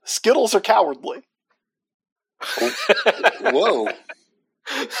it. Skittles are cowardly. Whoa.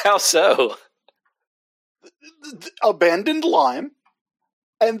 How so? abandoned line,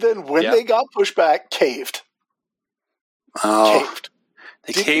 and then when they got pushback, caved. Caved.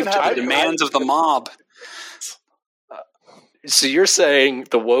 They Didn't caved even to have the demands of the mob. So you're saying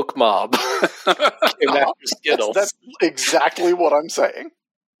the woke mob came after Skittles? That's exactly what I'm saying.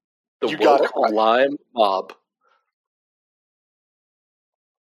 The You got woke it right. lime mob.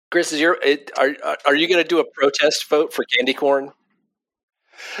 Chris, are you going to do a protest vote for candy corn?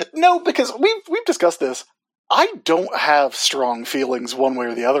 No, because we've discussed this. I don't have strong feelings one way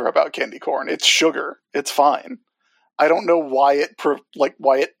or the other about candy corn. It's sugar. It's fine. I don't know why it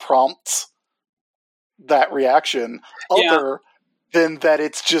prompts that reaction, other than that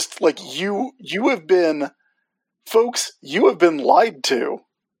it's just like you have been, folks, you have been lied to.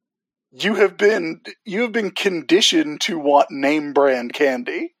 You have been conditioned to want name brand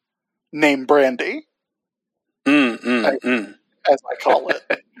candy, name brandy, as I call it.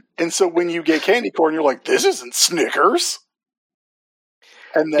 And so when you get candy corn, you're like, this isn't Snickers.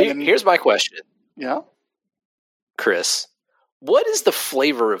 And then here's my question. Yeah, Chris, what is the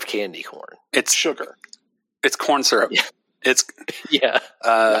flavor of candy corn? it's sugar. It's corn syrup. Yeah. It's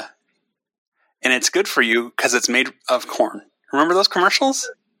and it's good for you because it's made of corn. Remember those commercials?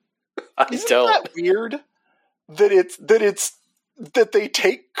 Isn't that weird that they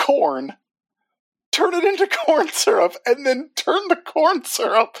take corn, turn it into corn syrup, and then turn the corn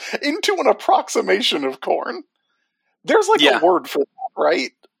syrup into an approximation of corn? There's like a word for that,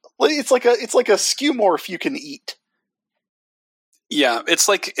 right? It's like a skewmorph you can eat. Yeah, it's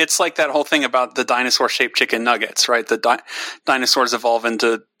like that whole thing about the dinosaur-shaped chicken nuggets, right? The dinosaurs evolve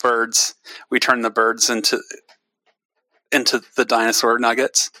into birds. We turn the birds into the dinosaur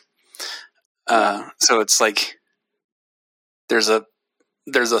nuggets. So it's like there's a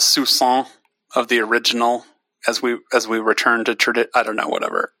soupçon of the original as we return to tradition. I don't know,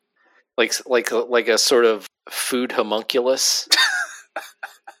 whatever. Like a sort of food homunculus.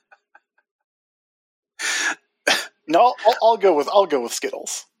 No, I'll go with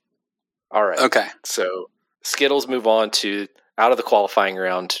Skittles. All right. Okay. So Skittles move on to out of the qualifying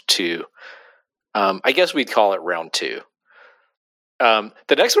round to, I guess we'd call it round 2.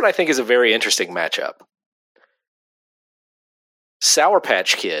 The next one I think is a very interesting matchup. Sour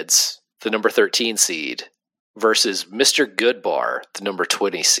Patch Kids, the number 13 seed, versus Mr. Goodbar, the number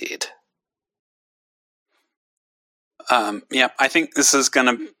 20 seed. I think this is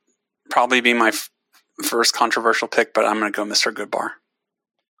going to probably be my first controversial pick, but I'm going to go Mr. Goodbar.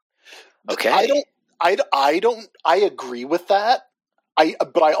 Okay. I agree with that.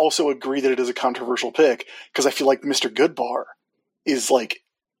 But I also agree that it is a controversial pick because I feel like Mr. Goodbar is like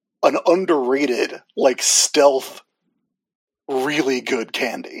an underrated, like stealth, really good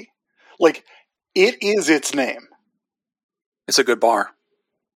candy. Like it is its name. It's a good bar.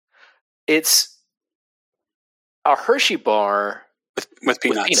 It's a Hershey bar with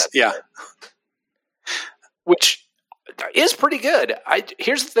peanuts. Yeah. Which is pretty good.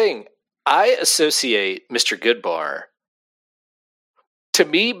 Here's the thing. I associate Mr. Goodbar. To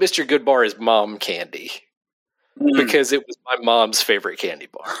me, Mr. Goodbar is mom candy because it was my mom's favorite candy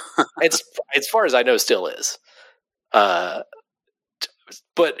bar. It's, as far as I know, still is. But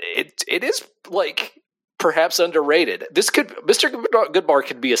it is like perhaps underrated. Mr. Goodbar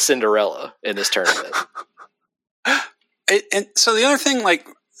could be a Cinderella in this tournament. And so the other thing, like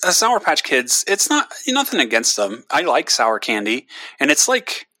Sour Patch Kids, it's not nothing against them. I like sour candy, and it's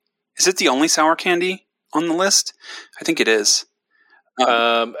like, is it the only sour candy on the list? I think it is.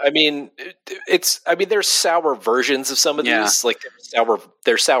 There's sour versions of some of these, like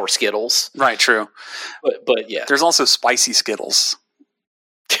there's sour Skittles, right? True, but yeah, there's also spicy Skittles.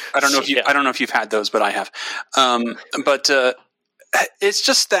 I don't know if I don't know if you've had those, but I have. But it's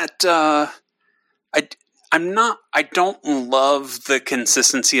just that I don't love the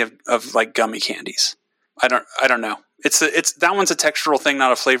consistency of like gummy candies. I don't know. It's that one's a textural thing,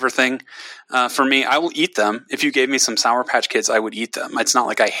 not a flavor thing. For me, I will eat them. If you gave me some Sour Patch Kids, I would eat them. It's not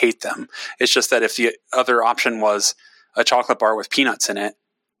like I hate them. It's just that if the other option was a chocolate bar with peanuts in it,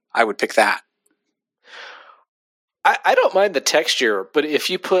 I would pick that. I don't mind the texture, but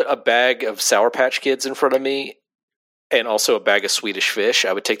if you put a bag of Sour Patch Kids in front of me and also a bag of Swedish Fish,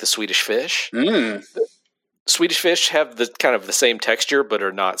 I would take the Swedish Fish. Swedish Fish have the kind of the same texture, but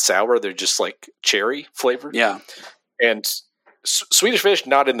are not sour. They're just like cherry flavored. Yeah. And Swedish Fish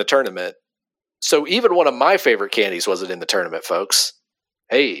not in the tournament. So even one of my favorite candies wasn't in the tournament, folks.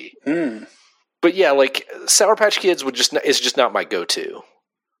 Hey. But yeah, like Sour Patch Kids is just not my go-to.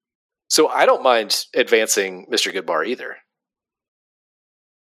 So I don't mind advancing Mr. Goodbar either.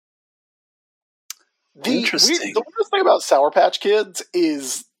 The weirdest thing about Sour Patch Kids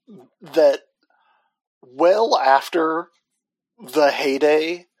is that well after the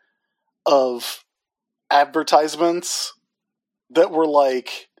heyday of advertisements that were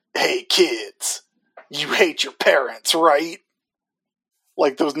like, hey kids, you hate your parents, right?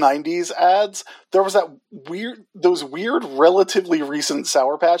 Like those 90s ads. There was those weird, relatively recent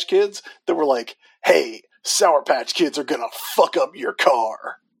Sour Patch Kids that were like, hey, Sour Patch Kids are gonna fuck up your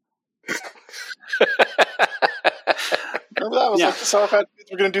car. Remember that? It was like the Sour Patch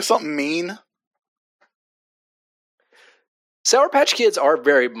Kids were gonna do something mean. Sour Patch Kids are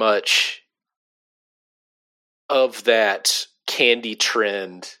very much of that candy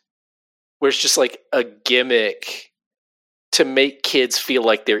trend where it's just like a gimmick to make kids feel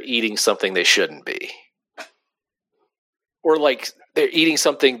like they're eating something they shouldn't be. Or like they're eating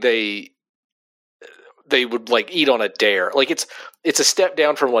something they would like eat on a dare. Like it's a step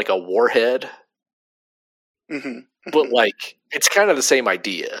down from like a Warhead. Mm-hmm. But like it's kind of the same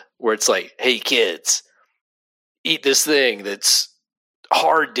idea where it's like, hey kids, eat this thing that's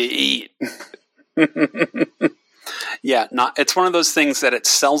hard to eat. Yeah, it's one of those things that it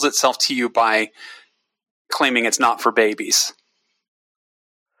sells itself to you by claiming it's not for babies.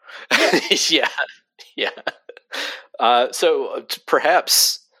 Yeah. So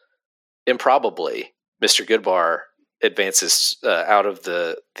perhaps, improbably, Mr. Goodbar advances out of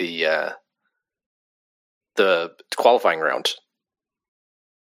the qualifying round.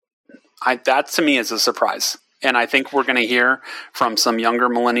 That to me is a surprise. And I think we're going to hear from some younger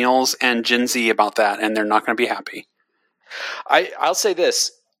millennials and Gen Z about that, and they're not going to be happy. I'll say this.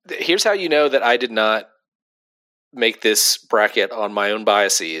 Here's how you know that I did not make this bracket on my own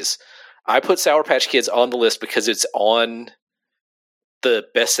biases. I put Sour Patch Kids on the list because it's on the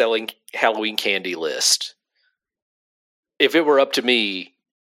best-selling Halloween candy list. If it were up to me,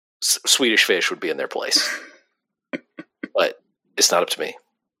 Swedish Fish would be in their place. But it's not up to me.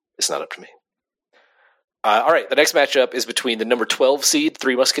 All right, the next matchup is between the number 12 seed,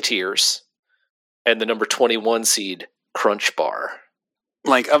 Three Musketeers, and the number 21 seed, Crunch Bar.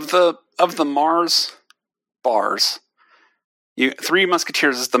 Like, of the Mars bars, Three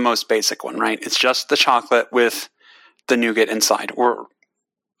Musketeers is the most basic one, right? It's just the chocolate with the nougat inside. Or,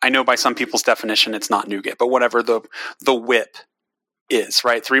 I know by some people's definition it's not nougat, but whatever the whip is,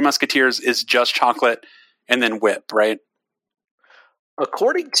 right? Three Musketeers is just chocolate and then whip, right?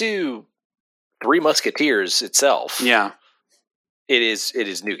 According to Three Musketeers itself, yeah, it is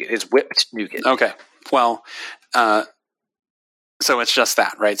nougat. It's whipped nougat. Okay, well, so it's just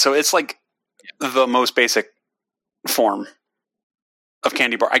that, right? So it's like the most basic form of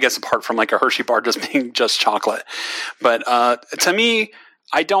candy bar, I guess, apart from like a Hershey bar just being just chocolate. But to me,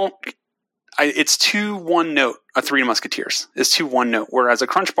 it's too one note. A Three Musketeers is too one note, whereas a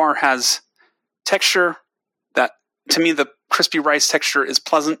Crunch Bar has texture that, to me, the crispy rice texture is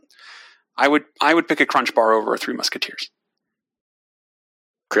pleasant. I would pick a Crunch Bar over a Three Musketeers.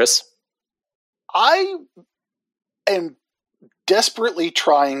 Chris? I am desperately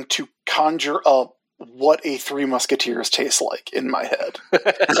trying to conjure up what a Three Musketeers tastes like in my head.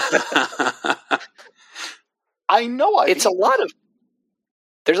 I know there's a lot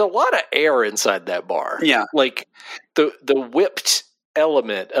of air inside that bar. Yeah. Like the whipped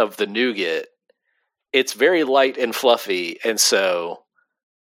element of the nougat, it's very light and fluffy, and so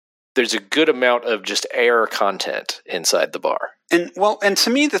there's a good amount of just air content inside the bar. And to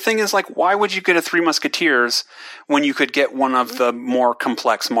me, the thing is, like, why would you get a Three Musketeers when you could get one of the more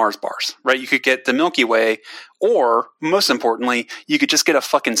complex Mars bars, right? You could get the Milky Way, or, most importantly, you could just get a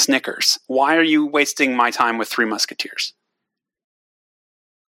fucking Snickers. Why are you wasting my time with Three Musketeers?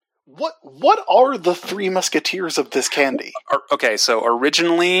 What are the Three Musketeers of this candy? Okay, so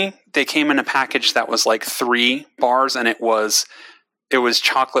originally they came in a package that was like 3 bars, and it was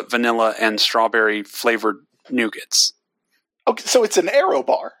chocolate, vanilla, and strawberry flavored nougats. Okay, so it's an Aero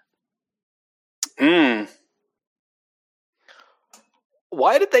bar.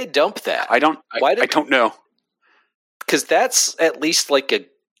 Why did they dump that? I don't know. Because that's at least like a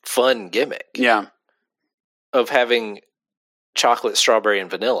fun gimmick. Yeah. Of having chocolate, strawberry, and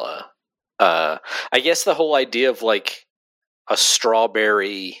vanilla. I guess the whole idea of like a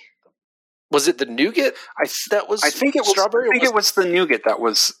strawberry. Was it the nougat? I think it was strawberry. I think it was the nougat that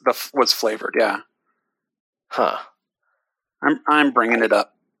was flavored. Yeah. Huh. I'm bringing it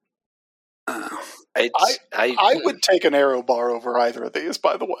up. I would take an Aero bar over either of these.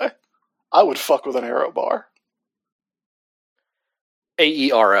 By the way, I would fuck with an Aero bar.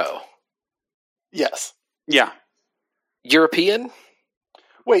 AERO. Yes. Yeah. European?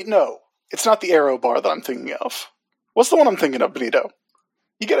 Wait, no. It's not the Aero bar that I'm thinking of. What's the one I'm thinking of, Benito?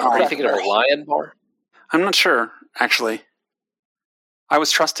 You get it. Are you thinking of a Lion bar? I'm not sure, actually. I was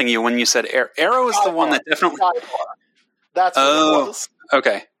trusting you when you said Arrow is the one that definitely. That's what it was.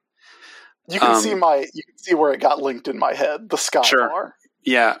 Okay. You can see where it got linked in my head. The Sky Bar.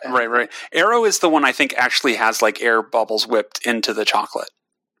 Yeah, right. Arrow is the one I think actually has like air bubbles whipped into the chocolate.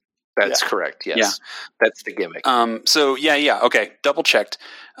 That's correct. Yes. Yeah. That's the gimmick. So okay. Double checked.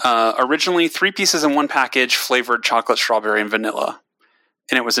 Originally 3 pieces in one package, flavored chocolate, strawberry, and vanilla,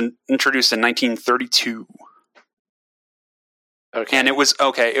 and it was introduced in 1932. Okay. And it was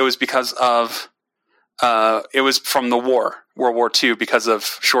because of it was from the World War II, because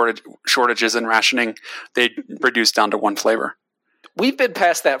of shortages and rationing. They reduced down to one flavor. We've been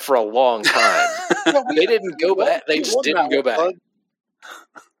past that for a long time. They didn't go back. They just didn't go back.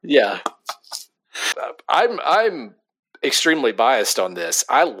 Yeah. I'm extremely biased on this.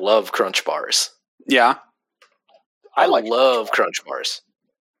 I love Crunch Bars. Yeah. I love Crunch Bars.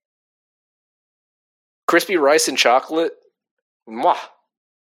 Crispy rice and chocolate. Mwah.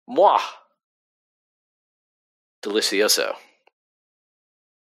 Mwah. Delicioso.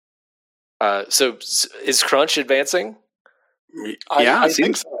 So is Crunch advancing? I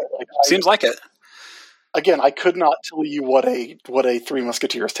think so. Seems like it. Again, I could not tell you what a Three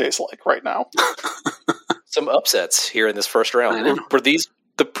Musketeers tastes like right now. Some upsets here in this first round. Were these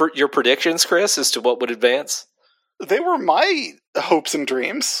your predictions, Chris, as to what would advance? They were my hopes and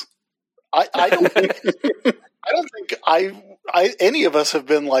dreams. I don't think any of us have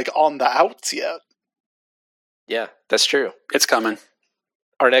been like on the outs yet. Yeah, that's true. It's coming.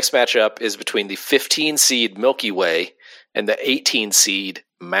 Our next matchup is between the 15 seed Milky Way and the 18 seed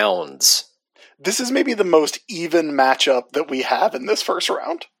Mounds. This is maybe the most even matchup that we have in this first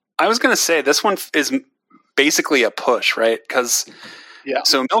round. I was going to say this one is basically a push, right? Because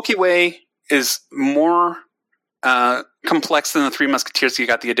so Milky Way is more complex than the Three Musketeers. You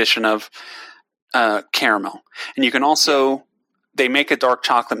got the addition of caramel, and you can also they make a dark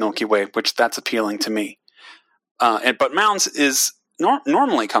chocolate Milky Way, which that's appealing to me. But Mounds is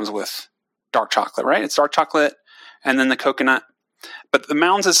normally comes with dark chocolate, right? It's dark chocolate and then the coconut. But the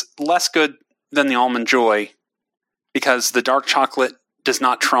Mounds is less good than the Almond Joy because the dark chocolate does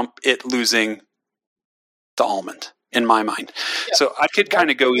not trump it losing the almond, in my mind. Yeah, so I could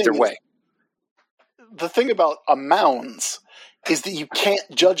kind of go either way. The thing about a Mounds is that you can't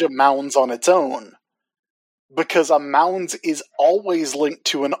judge a Mounds on its own because a Mounds is always linked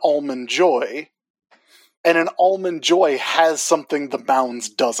to an Almond Joy, and an Almond Joy has something the Mounds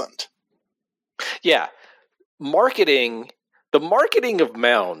doesn't. Yeah. The marketing of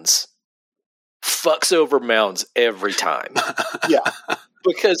Mounds fucks over Mounds every time. Yeah.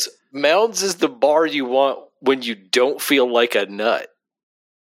 Because Mounds is the bar you want when you don't feel like a nut.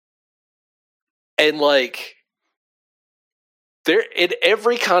 And like, there in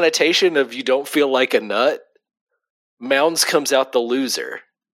every connotation of you don't feel like a nut, Mounds comes out the loser.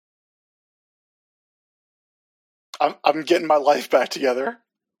 I'm getting my life back together.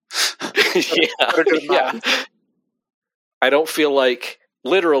 Yeah. I don't feel like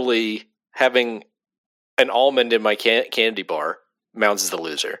literally having an almond in my candy bar. Mounds is the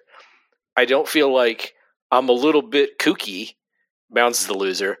loser. I don't feel like I'm a little bit kooky. Mounds is the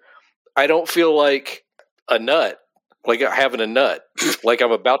loser. I don't feel like a nut, like having a nut, like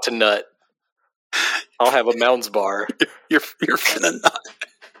I'm about to nut. I'll have a Mounds bar. You're finna nut.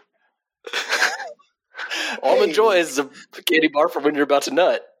 Almond Joy is a candy bar for when you're about to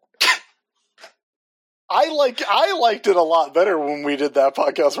nut. I liked it a lot better when we did that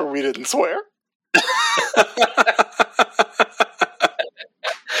podcast where we didn't swear.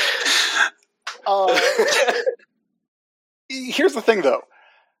 Here's the thing, though.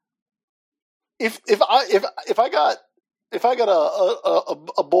 If I got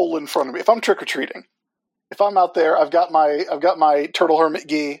a bowl in front of me, if I'm trick or treating, if I'm out there, I've got my Turtle Hermit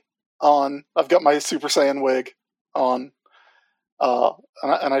gi on, I've got my Super Saiyan wig on,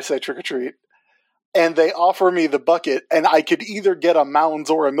 and I say trick or treat, and they offer me the bucket, and I could either get a Mounds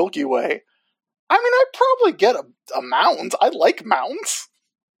or a Milky Way. I mean, I'd probably get a Mounds. I like Mounds.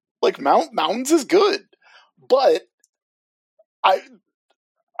 Like Mounds is good, but I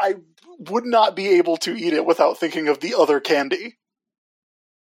would not be able to eat it without thinking of the other candy.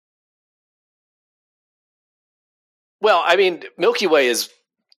 Well, I mean, Milky Way is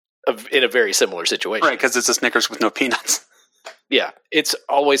in a very similar situation. Right, because it's a Snickers with no peanuts. Yeah, it's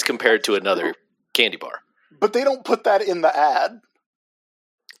always compared to another candy bar. But they don't put that in the ad.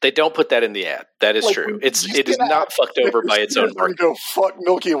 They don't put that in the ad. That is true. It is not fucked over by its own market. Go fuck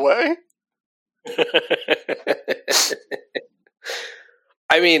Milky Way.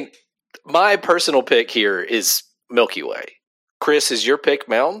 I mean, my personal pick here is Milky Way. Chris, is your pick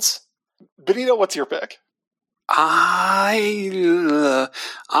Mounds? Benito, what's your pick? I'll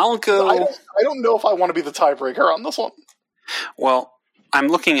go. I don't know if I want to be the tiebreaker on this one. Well, I'm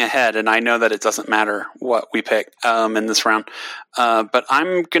looking ahead, and I know that it doesn't matter what we pick in this round. But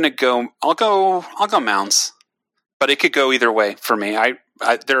I'm gonna go. I'll go Mounds. But it could go either way for me.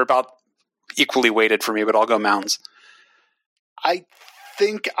 They're about equally weighted for me, but I'll go Mounds. I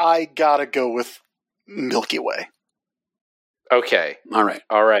think I gotta go with Milky Way. Okay. All right.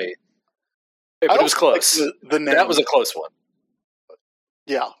 But it was close. Like the name. That was a close one.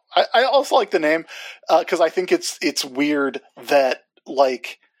 Yeah. I also like the name because I think it's weird that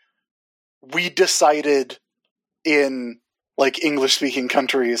like we decided in like English speaking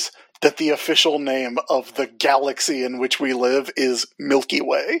countries that the official name of the galaxy in which we live is Milky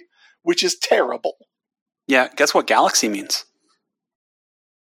Way, which is terrible. Yeah, guess what galaxy means?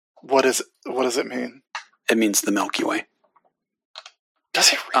 What does it mean? It means the Milky Way.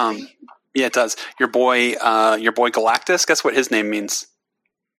 Does it really? Yeah, it does. Your boy Galactus, guess what his name means?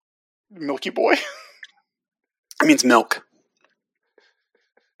 Milky Boy? It means milk.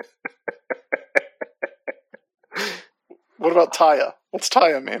 What about Taya? What's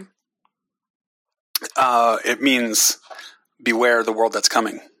Taya mean? It means beware the world that's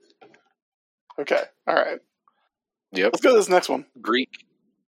coming. Okay, all right. Yep. Let's go to this next one. Greek,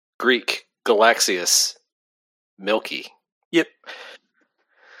 Galaxius, Milky. Yep.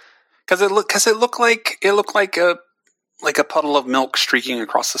 Because it looked like a puddle of milk streaking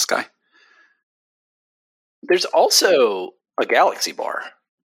across the sky. There's also a Galaxy bar.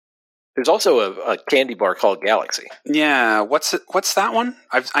 There's also a candy bar called Galaxy. Yeah, what's that one?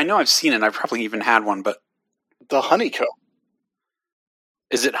 I know I've seen it. I've probably even had one, but The honeycomb.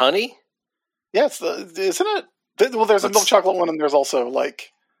 Is it honey? Yeah, isn't it? Well, there's a milk chocolate one, and there's also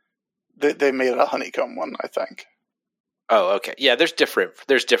like they made a honeycomb one, I think. Oh, okay. Yeah, there's different.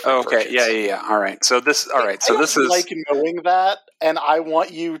 Okay, versions. yeah. All right. So this is like knowing that, and I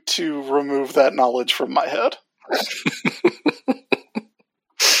want you to remove that knowledge from my head.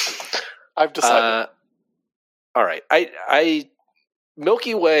 I've decided. All right. I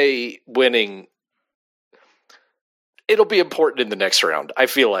Milky Way winning. It'll be important in the next round. I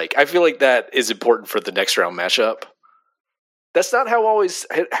feel like that is important for the next round matchup. That's not how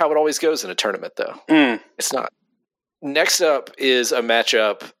it always goes in a tournament, though. It's not. Next up is a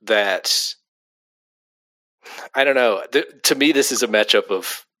matchup that I don't know. To me, this is a matchup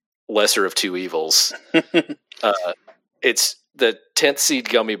of lesser of two evils. It's the 10th seed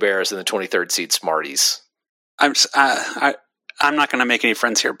Gummy Bears and the 23rd seed Smarties. I'm not going to make any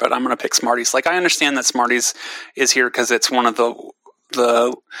friends here, but I'm going to pick Smarties. Like, I understand that Smarties is here because it's one of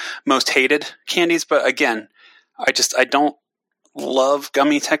the most hated candies, but again, I don't love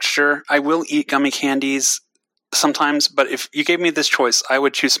gummy texture. I will eat gummy candies sometimes, but if you gave me this choice, I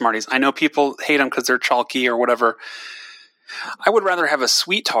would choose Smarties. I know people hate them because they're chalky or whatever. I would rather have a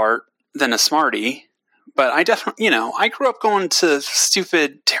sweet tart than a Smartie. But I definitely, I grew up going to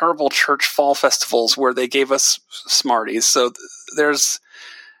stupid, terrible church fall festivals where they gave us Smarties. So there's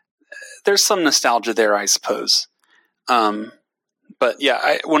some nostalgia there, I suppose. But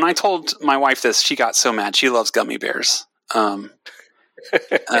yeah, when I told my wife this, she got so mad. She loves gummy bears.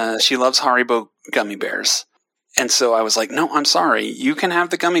 She loves Haribo gummy bears. And so I was like, no, I'm sorry. You can have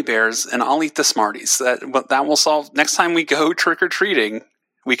the gummy bears and I'll eat the Smarties. That will solve. Next time we go trick-or-treating,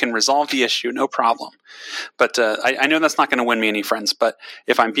 we can resolve the issue, no problem. But I know that's not going to win me any friends. But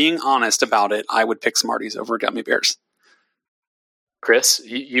if I'm being honest about it, I would pick Smarties over gummy bears. Chris,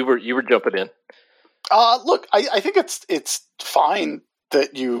 you were jumping in. Look, I think it's fine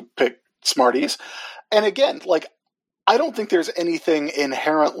that you pick Smarties, and again, like I don't think there's anything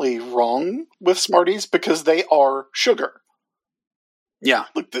inherently wrong with Smarties because they are sugar. Yeah,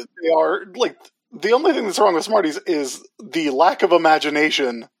 like they are like. The only thing that's wrong with Smarties is the lack of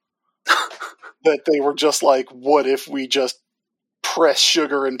imagination that they were just like, what if we just press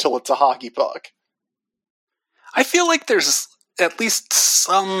sugar until it's a hockey puck? I feel like there's at least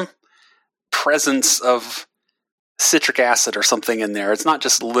some presence of citric acid or something in there. It's not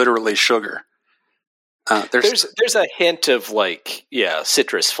just literally sugar. There's a hint of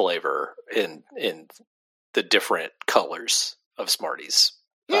citrus flavor in the different colors of Smarties.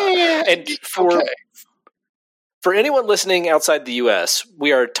 And for anyone listening outside the U.S.,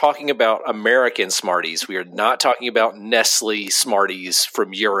 we are talking about American Smarties. We are not talking about Nestle Smarties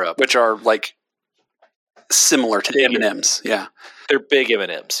from Europe, which are like similar to M&Ms. Yeah, they're big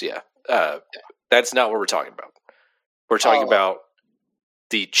M&Ms. Yeah, that's not what we're talking about. We're talking about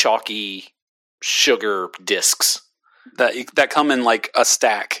the chalky sugar discs that come in like a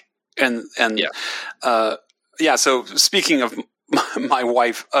stack, and. So speaking of my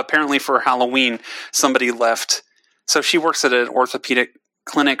wife, apparently for Halloween, somebody left. So she works at an orthopedic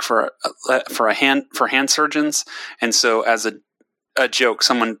clinic for hand surgeons, and so as a joke,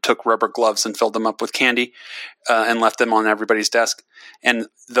 someone took rubber gloves and filled them up with candy and left them on everybody's desk. And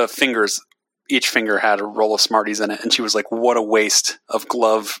the fingers, each finger had a roll of Smarties in it. And she was like, what a waste of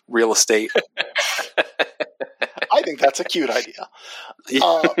glove real estate. I think that's a cute idea.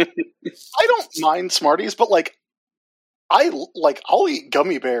 I don't mind Smarties, but I'll eat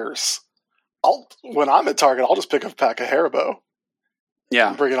gummy bears. When I'm at Target, I'll just pick up a pack of Haribo. Yeah.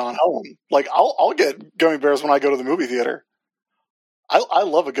 And bring it on home. I'll get gummy bears when I go to the movie theater. I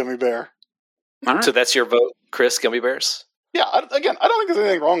love a gummy bear. All right. So that's your vote, Chris, gummy bears? Yeah, I don't think there's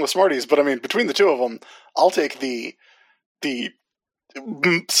anything wrong with Smarties, but I mean, between the two of them, I'll take the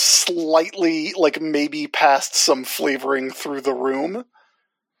slightly, maybe past some flavoring through the room,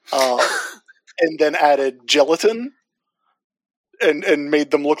 and then added gelatin and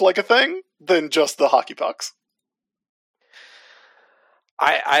made them look like a thing, than just the hockey pucks.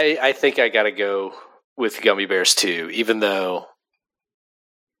 I think I got to go with gummy bears too, even though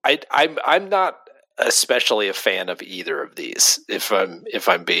I'm not especially a fan of either of these. If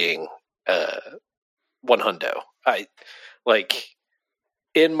I'm being 100, I like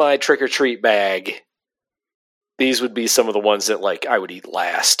in my trick or treat bag. These would be some of the ones that I would eat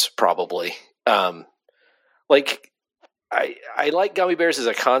last, probably. I like gummy bears as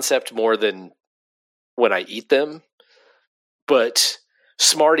a concept more than when I eat them, but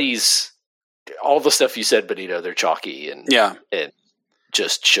Smarties, all the stuff you said, Benito, they're chalky and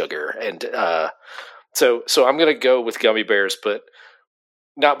just sugar, and so I'm going to go with gummy bears, but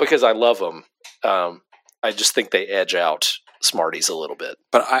not because I love them. I just think they edge out Smarties a little bit.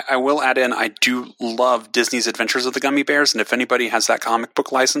 But I will add in, I do love Disney's Adventures of the Gummy Bears, and if anybody has that comic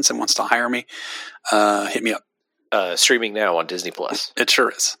book license and wants to hire me, hit me up. Streaming now on Disney Plus. It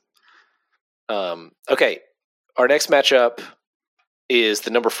sure is. Okay, our next matchup is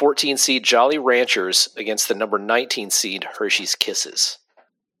the number 14 seed Jolly Ranchers against the number 19 seed Hershey's Kisses.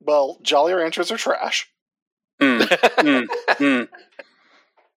 Well, Jolly Ranchers are trash. And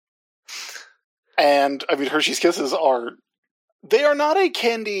I mean, Hershey's Kisses are not a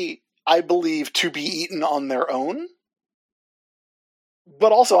candy, I believe, to be eaten on their own.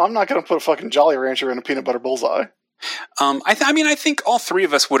 But also, I'm not going to put a fucking Jolly Rancher in a peanut butter bullseye. I think all three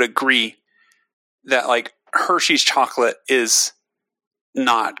of us would agree that Hershey's chocolate is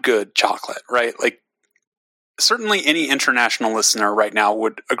not good chocolate, right? Certainly any international listener right now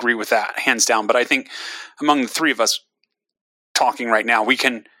would agree with that, hands down. But I think among the three of us talking right now, we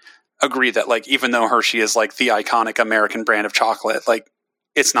can agree that even though Hershey is the iconic American brand of chocolate,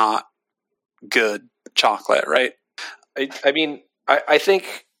 it's not good chocolate, right? I mean, I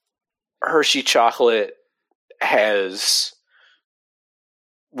think Hershey chocolate has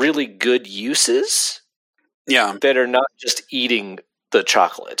really good uses. Yeah. That are not just eating the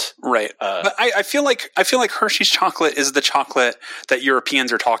chocolate. Right. But I feel like Hershey's chocolate is the chocolate that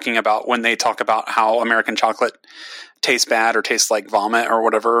Europeans are talking about when they talk about how American chocolate tastes bad or tastes like vomit or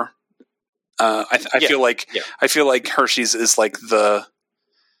whatever. I feel like Hershey's is the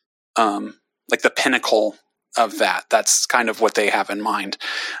pinnacle of that. That's kind of what they have in mind.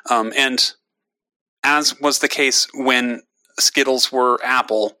 And as was the case when Skittles were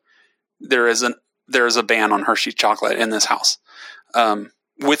Apple, there is a ban on Hershey chocolate in this house,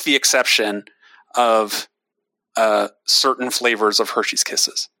 with the exception of certain flavors of Hershey's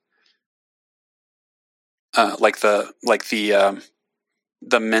Kisses, like the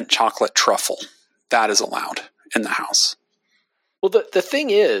mint chocolate truffle. That is allowed in the house. Well, the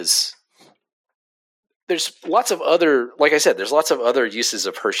thing is, there's lots of other, like I said, there's lots of other uses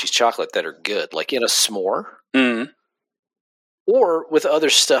of Hershey's chocolate that are good, like in a s'more, or with other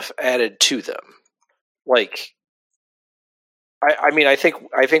stuff added to them. I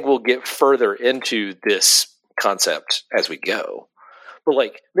think we'll get further into this concept as we go. But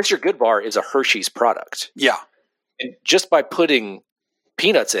Mr. Goodbar is a Hershey's product. Yeah. And just by putting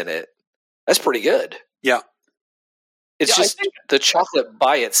peanuts in it, that's pretty good. Yeah. It's just the chocolate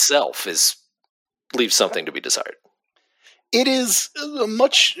by itself leaves something to be desired. It is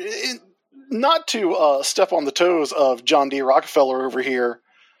much, not to step on the toes of John D. Rockefeller over here,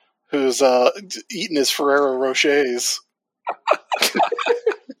 who's eating his Ferrero Rochers.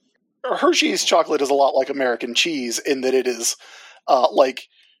 Hershey's chocolate is a lot like American cheese in that it is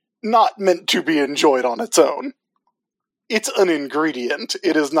not meant to be enjoyed on its own. It's an ingredient.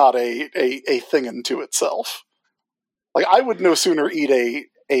 It is not a thing unto itself. I would no sooner eat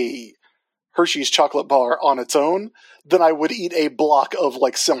a Hershey's chocolate bar on its own than I would eat a block of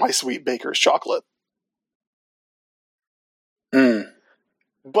semi-sweet baker's chocolate.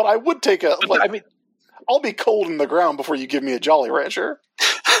 But I would take a, But, I mean, I'll be cold in the ground before you give me a Jolly Rancher.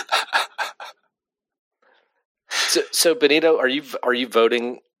 so Benito, are you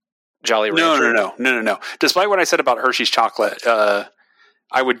voting Jolly Rancher? No. Despite what I said about Hershey's chocolate,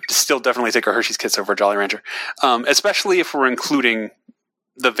 I would still definitely take a Hershey's Kiss over Jolly Rancher, especially if we're including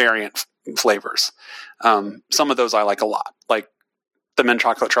the variant flavors. Some of those I like a lot, like the mint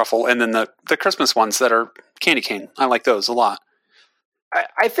chocolate truffle, and then the Christmas ones that are candy cane. I like those a lot.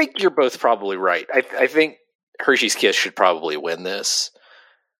 I think you're both probably right. I think Hershey's Kiss should probably win this.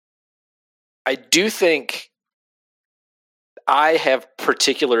 I do think I have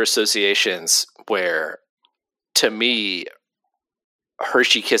particular associations where, to me,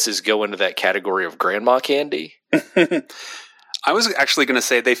 Hershey Kisses go into that category of grandma candy. I was actually going to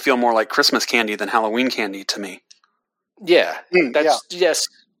say they feel more like Christmas candy than Halloween candy to me. Yeah, yes,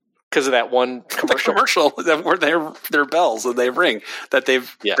 because of that one commercial. The commercial where their bells that they ring that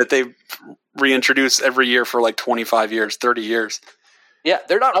they've reintroduced every year for like 25 years, 30 years. Yeah,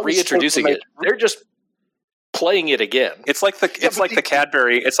 they're not reintroducing it; they're just playing it again. It's like the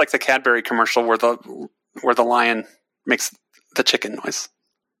Cadbury. It's like the Cadbury commercial where the lion makes the chicken noise.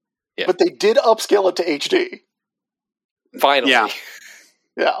 Yeah. But they did upscale it to HD. Finally,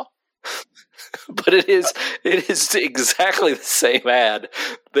 yeah. But it is exactly the same ad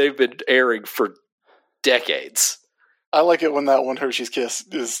they've been airing for decades. I like it when that one Hershey's Kiss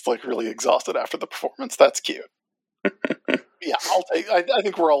is like really exhausted after the performance. That's cute. Yeah, I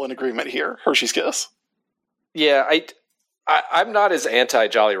think we're all in agreement here. Hershey's Kiss. Yeah, I'm not as anti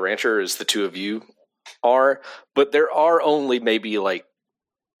Jolly Rancher as the two of you are, but there are only maybe like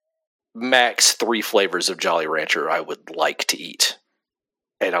max 3 flavors of Jolly Rancher I would like to eat.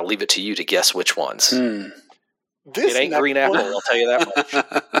 And I'll leave it to you to guess which ones. It ain't green apple, I'll tell you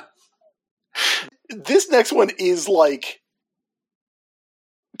that much. This next one is like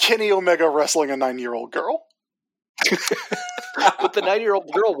Kenny Omega wrestling a 9-year-old girl. But the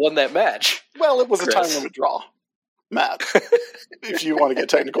 9-year-old girl won that match. Well, it was a time limit draw, Matt. If you want to get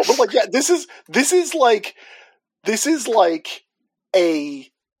technical, but like, yeah, this is like a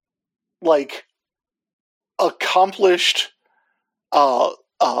accomplished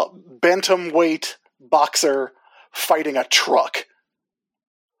bantamweight boxer fighting a truck.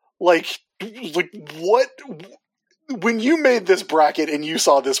 Like what? When you made this bracket and you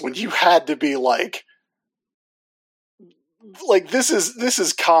saw this one, you had to be like this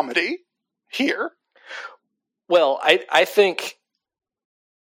is comedy here. Well, I think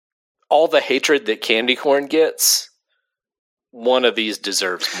all the hatred that candy corn gets, one of these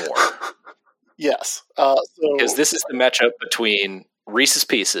deserves more. Yes. Because this is the matchup between Reese's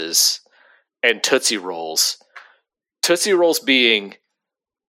Pieces and Tootsie Rolls. Tootsie Rolls being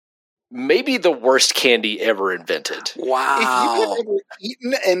maybe the worst candy ever invented. Wow. If you have ever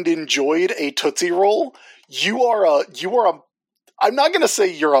eaten and enjoyed a Tootsie Roll, you are a I'm not going to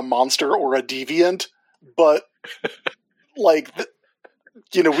say you're a monster or a deviant, but like,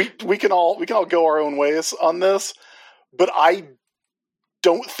 we can all go our own ways on this, but I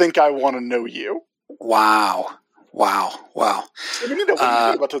don't think I want to know you. Wow. So we need to what do you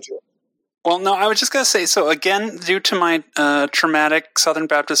think about Tootsie Roll? Well, no, I was just going to say, so again, due to my traumatic Southern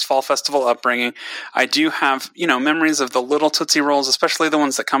Baptist Fall Festival upbringing, I do have, memories of the little Tootsie Rolls, especially the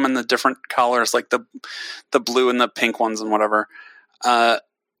ones that come in the different colors, like the blue and the pink ones and whatever.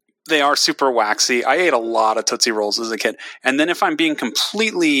 They are super waxy. I ate a lot of Tootsie Rolls as a kid. And then if I'm being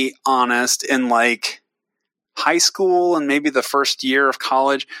completely honest, in like high school and maybe the first year of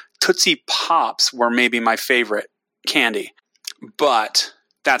college, Tootsie Pops were maybe my favorite candy. But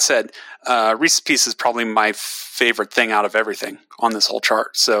that said, Reese's Pieces is probably my favorite thing out of everything on this whole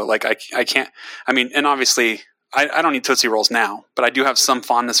chart. So like I can't, and obviously I don't eat Tootsie Rolls now, but I do have some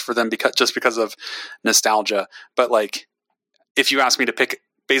fondness for them because of nostalgia. But like, if you ask me to pick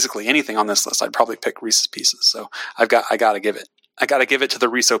basically anything on this list, I'd probably pick Reese's Pieces. So I got to give it to the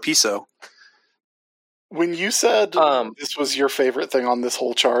Reese's Piso. When you said this was your favorite thing on this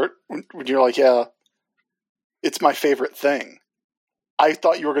whole chart, when you're like, yeah, it's my favorite thing, I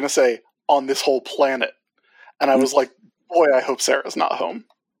thought you were going to say on this whole planet. And I was like, boy, I hope Sarah's not home.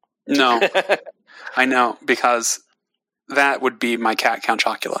 No, I know, because that would be my cat, Count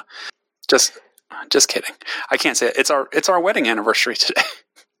Chocula. Just kidding. I can't say it. It's our wedding anniversary today.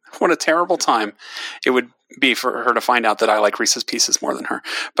 What a terrible time it would be for her to find out that I like Reese's Pieces more than her.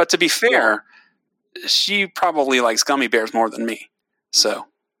 But to be fair, she probably likes gummy bears more than me. So,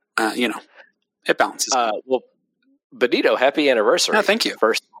 it balances. Well, Benito, happy anniversary. No, thank you.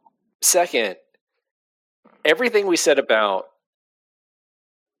 First. Second, everything we said about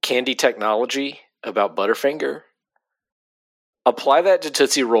candy technology, about Butterfinger, Apply that to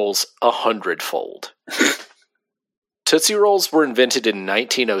Tootsie Rolls 100-fold. Tootsie Rolls were invented in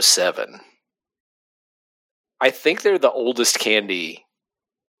 1907. I think they're the oldest candy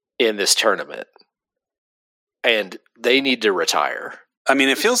in this tournament. And they need to retire. I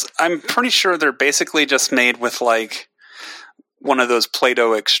mean, I'm pretty sure they're basically just made with like one of those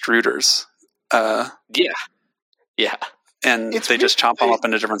Play-Doh extruders. Yeah. And they just chop them up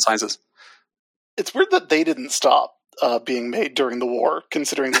into different sizes. It's weird that they didn't stop being made during the war,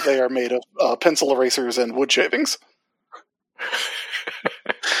 considering that they are made of pencil erasers and wood shavings.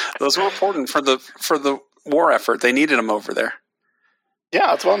 Those were important for the war effort. They needed them over there. Yeah,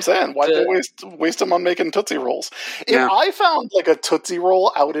 that's what I'm saying. Why did they waste them on making Tootsie Rolls? If I found like a Tootsie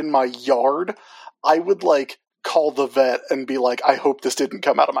Roll out in my yard, I would like call the vet and be like, I hope this didn't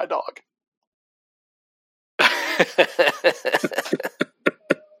come out of my dog.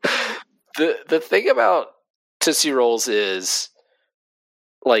 The thing about Tootsie Rolls is,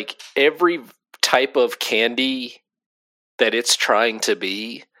 like, every type of candy that it's trying to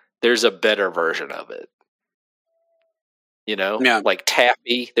be, there's a better version of it. You know? Yeah. Like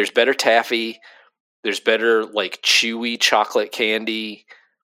taffy. There's better taffy. There's better, like, chewy chocolate candy.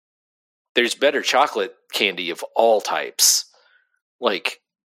 There's better chocolate candy of all types. Like,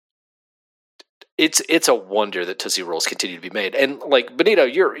 it's a wonder that Tootsie Rolls continue to be made. And, like, Benito,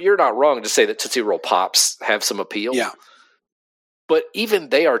 you're not wrong to say that Tootsie Roll Pops have some appeal. Yeah. But even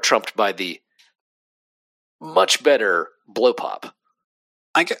they are trumped by the much better Blow Pop.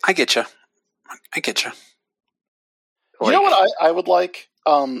 I get you. You know what I would like?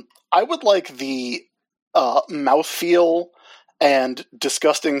 I would like the mouthfeel and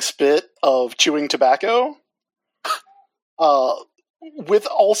disgusting spit of chewing tobacco with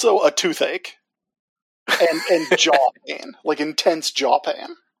also a toothache and jaw pain, like intense jaw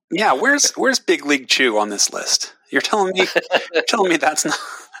pain. Yeah, where's Big League Chew on this list? You're telling me that's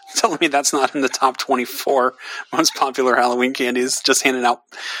not in the top 24 most popular Halloween candies, just handing out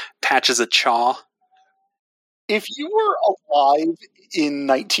patches of chaw. If you were alive in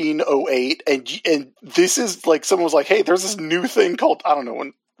 1908 and this is like someone was like, hey, there's this new thing called, I don't know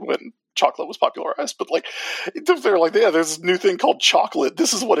when chocolate was popularized, but like they're like, yeah, there's this new thing called chocolate.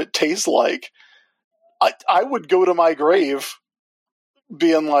 This is what it tastes like. I would go to my grave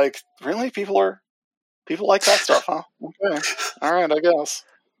being like, really? People like that stuff, huh? Okay. All right, I guess.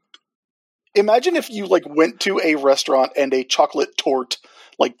 Imagine if you like went to a restaurant and a chocolate torte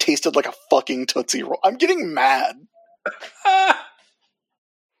like tasted like a fucking Tootsie Roll. I'm getting mad.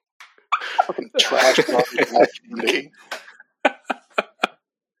 Fucking trash candy.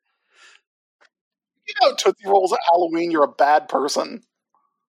 You know Tootsie Rolls at Halloween, you're a bad person.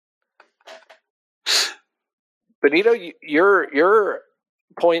 Benito, your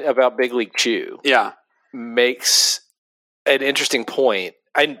point about Big League Chew makes an interesting point.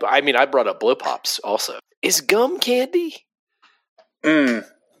 I mean, I brought up Blow Pops also. Is gum candy? I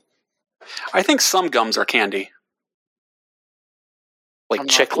think some gums are candy. Like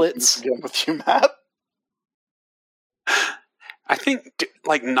chiclets? Again with you, Matt. I think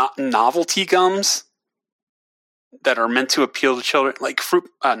like novelty gums that are meant to appeal to children, like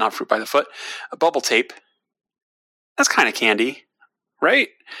not fruit by the foot, bubble tape. That's kind of candy, right?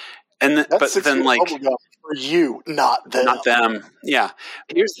 And but then like for you, not them. Yeah.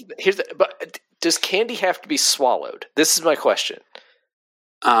 But does candy have to be swallowed? This is my question.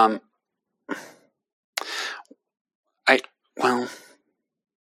 I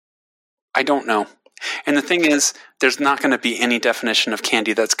don't know. And the thing is, there's not going to be any definition of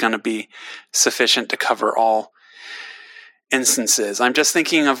candy that's going to be sufficient to cover all instances. I'm just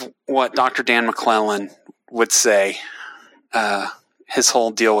thinking of what Dr. Dan McClellan would say, his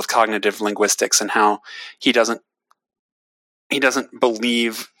whole deal with cognitive linguistics and how he doesn't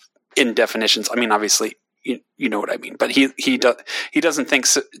believe in definitions. I mean, obviously, you know what I mean, but he doesn't think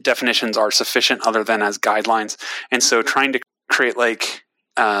definitions are sufficient other than as guidelines. And so trying to create like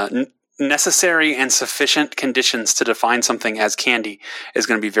necessary and sufficient conditions to define something as candy is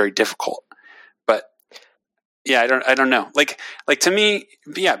going to be very difficult. But yeah, I don't know. Like to me,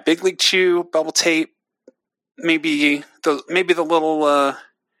 yeah, Big League Chew, bubble tape, maybe the little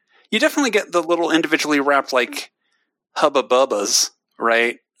you definitely get the little individually wrapped like Hubba Bubbas,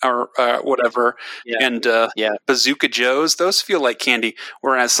 right? Or whatever. Yeah. And Bazooka Joes, those feel like candy,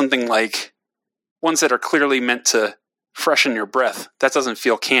 whereas something like ones that are clearly meant to freshen your breath, that doesn't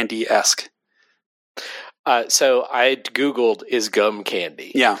feel candy-esque. So I Googled, is gum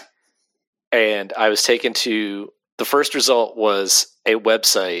candy? Yeah. And I was taken to, the first result was a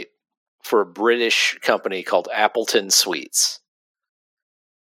website for a British company called Appleton Sweets.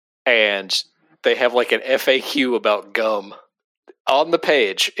 And they have like an FAQ about gum. on the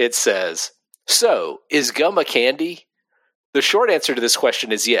page, it says, "So, is gum a candy?" The short answer to this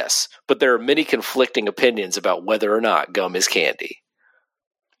question is yes, but there are many conflicting opinions about whether or not gum is candy.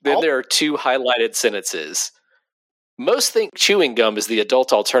 Then there are two highlighted sentences. Most think chewing gum is the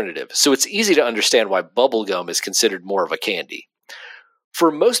adult alternative, so it's easy to understand why bubble gum is considered more of a candy. For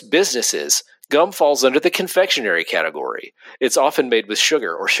most businesses, gum falls under the confectionery category. It's often made with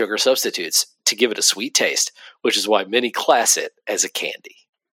sugar or sugar substitutes to give it a sweet taste, which is why many class it as a candy.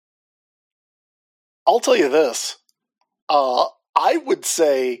 I'll tell you this. I would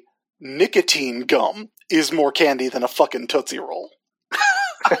say nicotine gum is more candy than a fucking Tootsie Roll.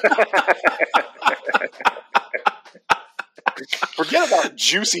 Forget about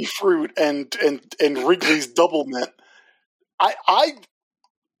juicy fruit and Wrigley's Double Mint. I'm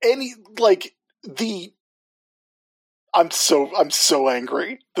so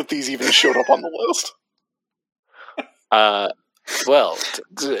angry that these even showed up on the list. Well,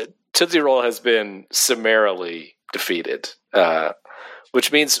 Tootsie Roll has been summarily defeated,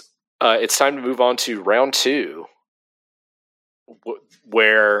 which means it's time to move on to round 2,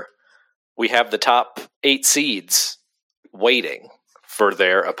 where we have the top 8 seeds waiting for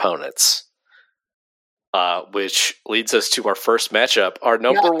their opponents, which leads us to our first matchup. Our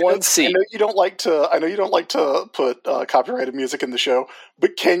number 1 seed. I know you don't like to put copyrighted music in the show,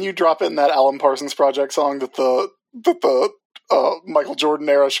 but can you drop in that Alan Parsons Project song that the Michael Jordan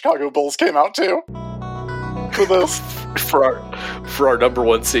era Chicago Bulls came out to for this? For our number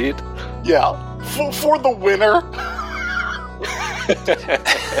 1 seed? Yeah. For the winner.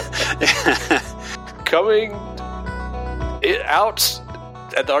 Coming out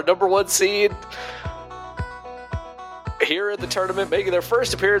at our number 1 seed here in the tournament, making their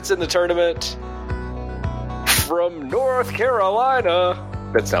first appearance in the tournament from North Carolina.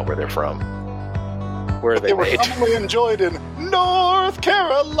 That's not where they're from. Where are they were made? commonly enjoyed in North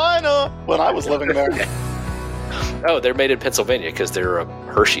Carolina when I was living there. Oh, they're made in Pennsylvania because they're a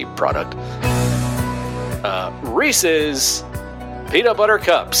Hershey product. Reese's Peanut Butter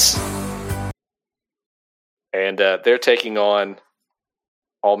Cups. And they're taking on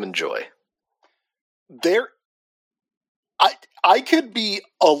Almond Joy. I could be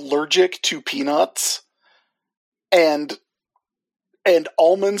allergic to peanuts, and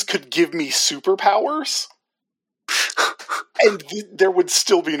almonds could give me superpowers, and there would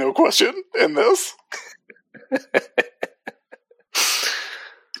still be no question in this.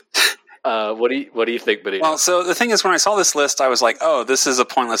 What do you think, Benito? Well, so the thing is, when I saw this list, I was like, "Oh, this is a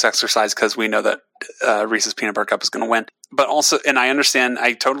pointless exercise because we know that Reese's Peanut Butter Cup is going to win." But also, and I understand,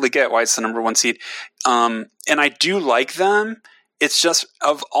 I totally get why it's the number 1 seed, and I do like them. It's just,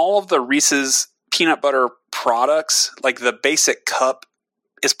 of all of the Reese's peanut butter products, like the basic cup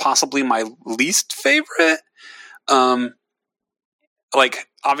is possibly my least favorite. Like,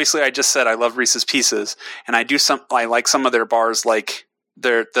 obviously, I just said I love Reese's Pieces, and I like some of their bars, like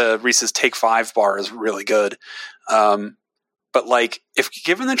the Reese's Take 5 bar is really good. But like, if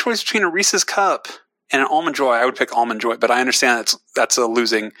given the choice between a Reese's cup and an Almond Joy, I would pick Almond Joy. But I understand that's a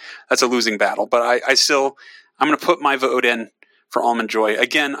losing battle. But I'm going to put my vote in for Almond Joy.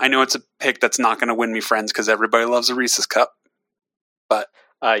 Again, I know it's a pick that's not going to win me friends because everybody loves a Reese's cup. But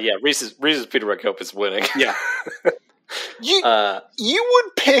yeah, Reese's Peanut Butter Cup is winning. Yeah. You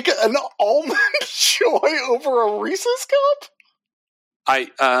would pick an Almond Joy over a Reese's cup?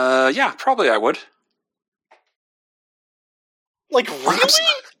 Yeah, probably I would. Like, really?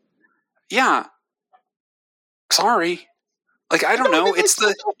 Yeah. Sorry. Like, I don't know. It's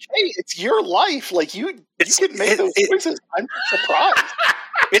okay. It's your life. Like, you can make those choices. I'm surprised.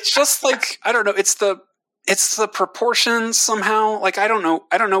 It's just like, I don't know. It's the proportions somehow. Like, I don't know.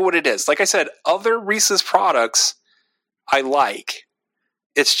 I don't know what it is. Like I said, other Reese's products I like.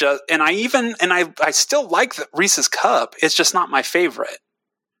 It's just, and I still like the Reese's cup. It's just not my favorite.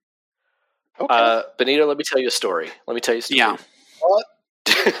 Okay. Benito, let me tell you a story. Yeah. What?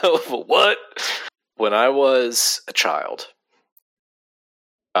 What? When I was a child,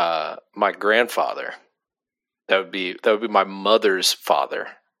 my grandfather, that would be my mother's father,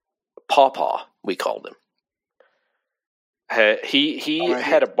 Pawpaw, we called him. He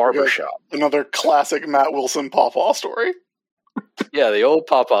had a barber shop. Another classic Matt Wilson Pawpaw story. Yeah, the old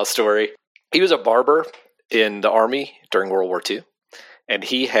Pawpaw story. He was a barber in the Army during World War II, and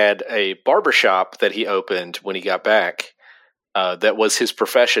he had a barber shop that he opened when he got back. That was his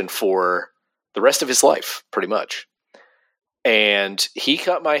profession for the rest of his life, pretty much. And he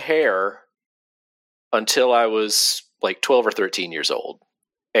cut my hair until I was like 12 or 13 years old.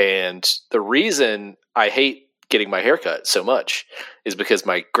 And the reason I hate getting my hair cut so much is because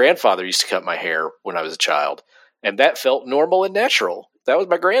my grandfather used to cut my hair when I was a child. And that felt normal and natural. That was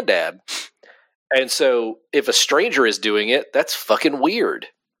my granddad. And so if a stranger is doing it, that's fucking weird.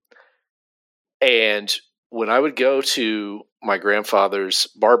 And when I would go to my grandfather's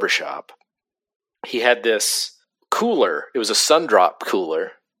barbershop, he had this cooler. It was a Sundrop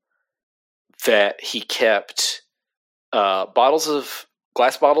cooler that he kept glass bottles of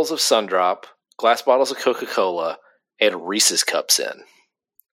Sundrop, glass bottles of Coca-Cola, and Reese's cups in.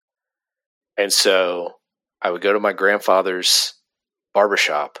 And so I would go to my grandfather's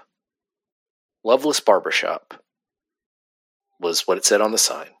barbershop. Loveless Barbershop was what it said on the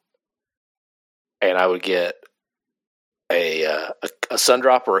sign. And I would get a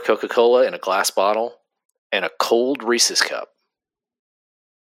Sundrop or a Coca-Cola in a glass bottle and a cold Reese's cup.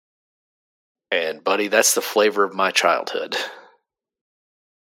 And buddy, that's the flavor of my childhood.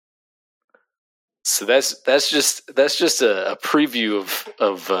 So that's just a preview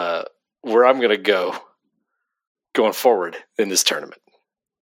of where I'm going to go going forward in this tournament.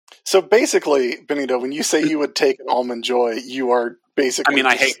 So basically, Benito, when you say you would take an Almond Joy, you are basically... I mean,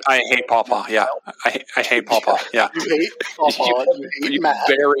 I hate Pawpaw, yeah. I hate Pawpaw, yeah. You hate Pawpaw, you hate Matt.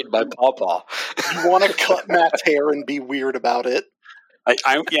 Buried by Pawpaw. You want to cut Matt's hair and be weird about it.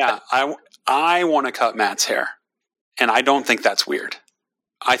 I want to cut Matt's hair, and I don't think that's weird.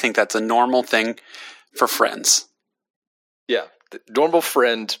 I think that's a normal thing for friends. Yeah, normal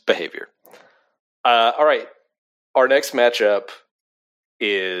friend behavior. All right, our next matchup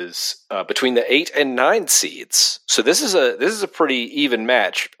is between the 8 and 9 seeds. So this is a pretty even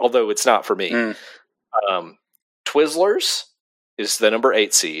match, although it's not for me. Twizzlers is the number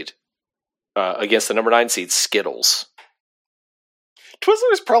 8 seed against the number 9 seed, Skittles.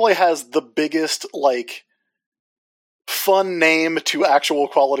 Twizzlers probably has the biggest, like, fun name to actual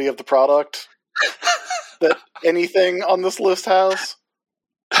quality of the product that anything on this list has.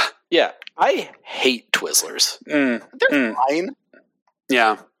 Yeah, I hate Twizzlers. They're fine.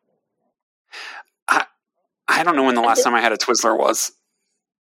 Yeah. I don't know when the last time I had a Twizzler was.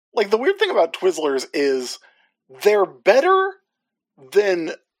 Like, the weird thing about Twizzlers is they're better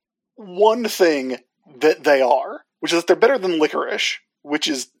than one thing that they are, which is that they're better than licorice, which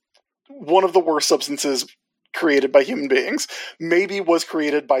is one of the worst substances created by human beings. Maybe was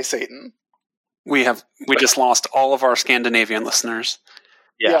created by Satan. We just lost all of our Scandinavian listeners.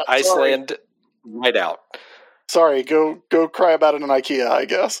 Yeah, Iceland, right out. Sorry, go cry about it in IKEA, I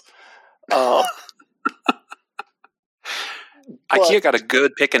guess. IKEA got a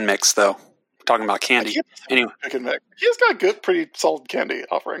good pick and mix, though. Talking about candy. Anyway, pick and mix. IKEA's got good, pretty solid candy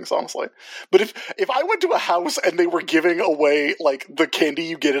offerings, honestly. But if I went to a house and they were giving away, like, the candy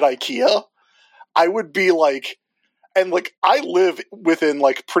you get at IKEA, I would be like... And, like, I live within,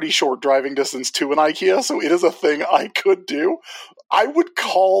 like, pretty short driving distance to an IKEA, so it is a thing I could do. I would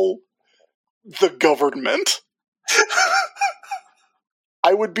call the government.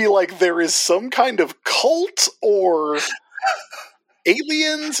 I would be like, there is some kind of cult or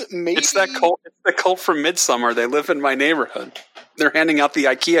aliens, maybe? It's that cult. It's the cult from Midsommar. They live in my neighborhood. They're handing out the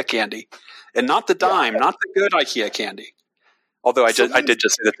IKEA candy. And not the dime, not the good IKEA candy. Although I did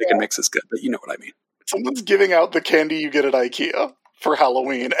just say the pick and mix is good, but you know what I mean. Someone's giving out the candy you get at IKEA for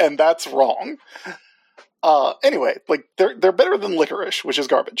Halloween, and that's wrong. Anyway, like, they're better than licorice, which is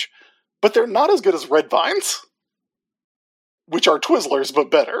garbage. But they're not as good as Red Vines, which are Twizzlers, but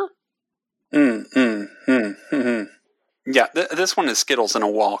better. Yeah, this one is Skittles in a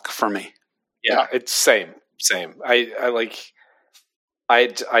walk for me. Yeah, it's same. I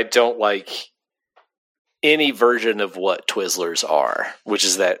don't like any version of what Twizzlers are, which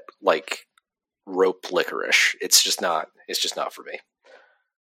is that, like, rope licorice. It's just not for me.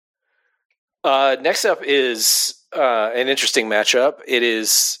 Next up is an interesting matchup. It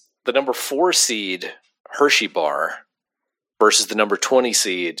is the number 4 seed Hershey bar versus the number 20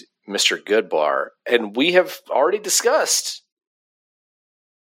 seed Mr. Goodbar. And we have already discussed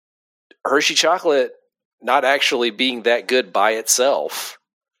Hershey chocolate not actually being that good by itself.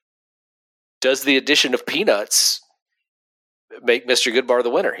 Does the addition of peanuts make Mr. Goodbar the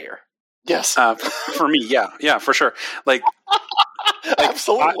winner here? Yes. For me, yeah, for sure. Like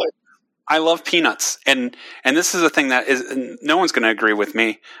Absolutely. I love peanuts, and this is a thing that is no one's going to agree with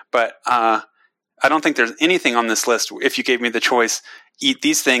me, but I don't think there's anything on this list. If you gave me the choice, eat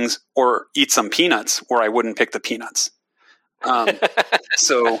these things or eat some peanuts, where I wouldn't pick the peanuts.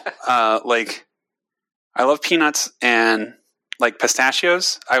 So like, I love peanuts and like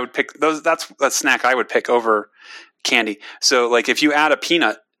pistachios. I would pick those. That's a snack I would pick over candy. So like, if you add a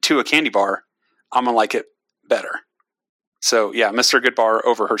peanut to a candy bar, I'm gonna like it better. So yeah, Mr. Goodbar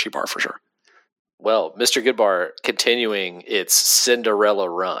over Hershey bar for sure. Well, Mr. Goodbar continuing its Cinderella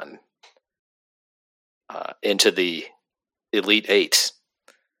run. into the Elite Eight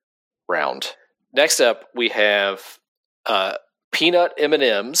round. Next up, we have Peanut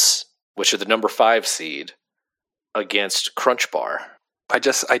M&Ms, which are the number 5 seed, against Crunch Bar. I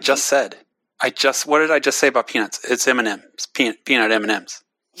just said. What did I just say about peanuts? It's M&Ms. Peanut M&Ms.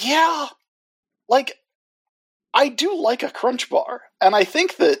 Yeah. Like, I do like a Crunch Bar, and I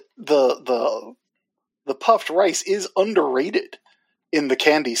think that the puffed rice is underrated in the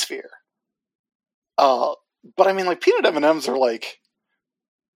candy sphere. But I mean, like, peanut M&Ms are like...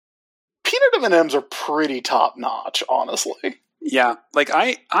 Peanut M&Ms are pretty top-notch, honestly. Yeah, like,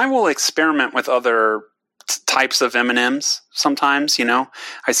 I will experiment with other types of M&Ms sometimes, you know.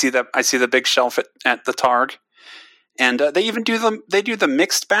 I see the big shelf at the Targ. And they even do the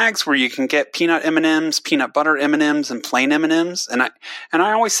mixed bags where you can get peanut M&Ms, peanut butter M&Ms, and plain M&Ms. And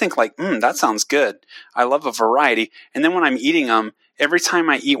I always think like, that sounds good. I love a variety. And then when I'm eating them, every time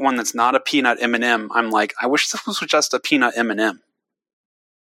I eat one that's not a peanut M&M, I'm like, I wish this was just a peanut M&M.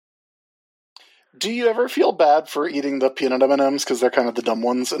 Do you ever feel bad for eating the peanut M&Ms because they're kind of the dumb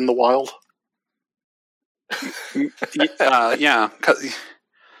ones in the wild? Yeah.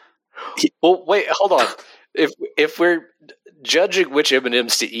 Well, wait, hold on. If we're judging which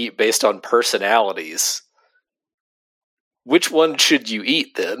M&Ms to eat based on personalities, which one should you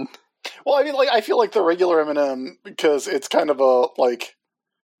eat then? Well, I mean, like, I feel like the regular M&M, because it's kind of a, like,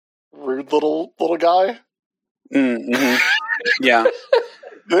 rude little guy. Mm-hmm. Yeah.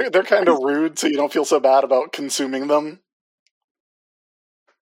 They're kind of rude, so you don't feel so bad about consuming them.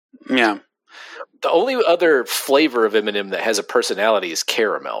 Yeah. The only other flavor of M&M that has a personality is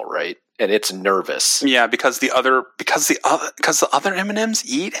caramel, right? And it's nervous. Yeah, because the other M&Ms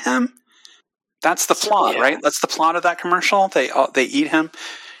eat him. That's the plot, right? That's the plot of that commercial. They eat him,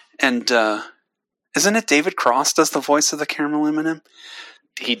 and isn't it David Cross does the voice of the caramel M&M?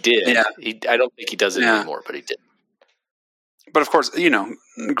 He did. Yeah. I don't think he does it anymore, but he did. But of course, you know,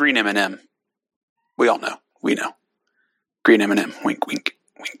 green M&M. We all know. We know. Green M&M. Wink, wink,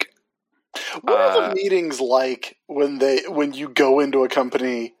 wink. What are the meetings like when you go into a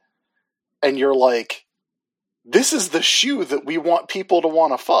company and you're like, this is the shoe that we want people to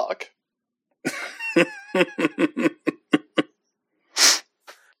want to fuck?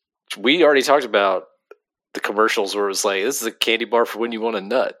 We already talked about the commercials where it was like, this is a candy bar for when you want a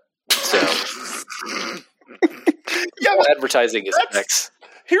nut. So yeah, advertising is next.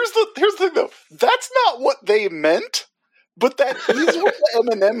 Here's the thing though. That's not what they meant, but that is what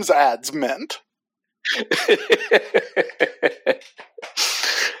the M&M's ads meant.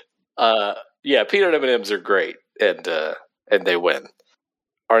 Yeah, peanut M&Ms are great, and they win.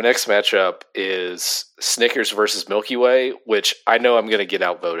 Our next matchup is Snickers versus Milky Way, which I know I'm going to get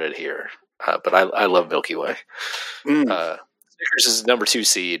outvoted here, but I love Milky Way. Snickers is the number 2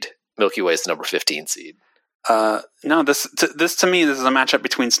 seed. Milky Way is the number 15 seed. No, this to me, this is a matchup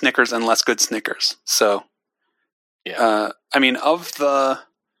between Snickers and less good Snickers. So, yeah. I mean, of the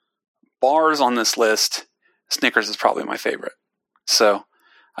bars on this list, Snickers is probably my favorite. So,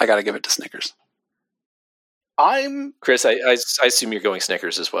 I got to give it to Snickers. Chris, I assume you're going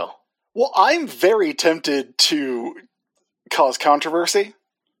Snickers as well. Well, I'm very tempted to cause controversy,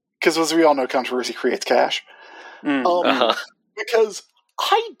 because as we all know, controversy creates cash. Because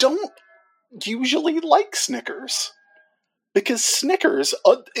I don't usually like Snickers. Because Snickers,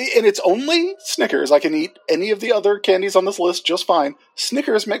 and it's only Snickers, I can eat any of the other candies on this list just fine.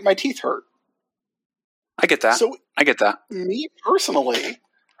 Snickers make my teeth hurt. I get that. So, I get that. Me personally,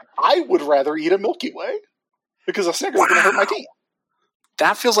 I would rather eat a Milky Way. Because a Snickers is going to hurt my teeth.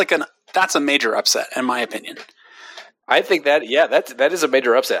 That feels like that's a major upset, in my opinion. I think that is a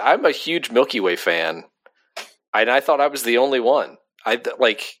major upset. I'm a huge Milky Way fan, and I thought I was the only one.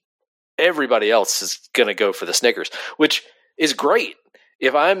 Everybody else is going to go for the Snickers, which is great.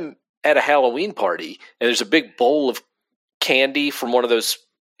 If I'm at a Halloween party and there's a big bowl of candy from one of those,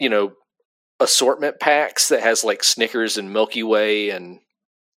 assortment packs that has like Snickers and Milky Way and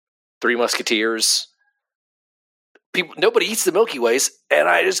Three Musketeers. Nobody eats the Milky Ways, and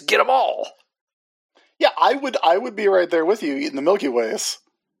I just get them all. Yeah, I would be right there with you eating the Milky Ways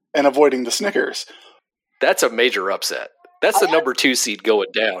and avoiding the Snickers. That's a major upset. That's the number 2 seed going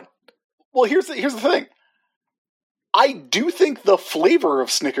down. Well, here's the thing. I do think the flavor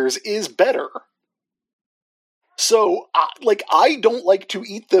of Snickers is better. So, I don't like to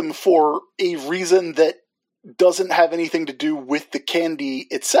eat them for a reason that doesn't have anything to do with the candy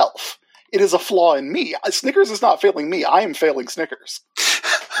itself. It is a flaw in me. Snickers is not failing me. I am failing Snickers.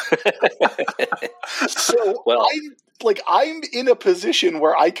 So, well, I'm in a position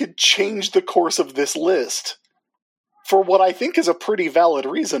where I could change the course of this list for what I think is a pretty valid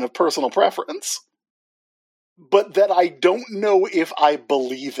reason of personal preference. but that I don't know if I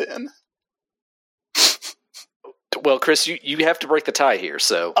believe in. Well, Chris, you have to break the tie here,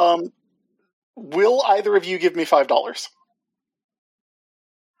 so... Will either of you give me $5?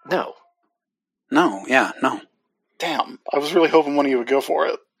 No. No, yeah, no. Damn, I was really hoping one of you would go for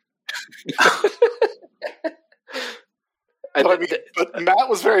it. But Matt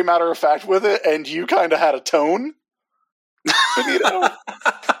was very matter-of-fact with it, and you kind of had a tone. Benito.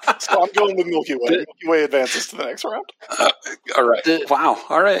 So I'm going with Milky Way. Milky Way advances to the next round. All right. Wow,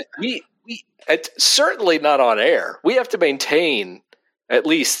 all right. It's certainly not on air. We have to maintain at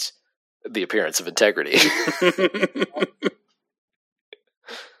least the appearance of integrity.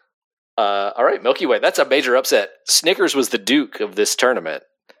 All right, Milky Way. That's a major upset. Snickers was the Duke of this tournament,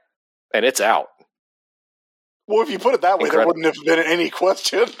 and it's out. Well, if you put it that way, there wouldn't have been any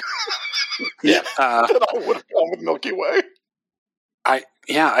question. Yeah, that I would have gone with Milky Way. I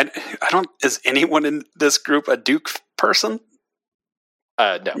don't. Is anyone in this group a Duke person?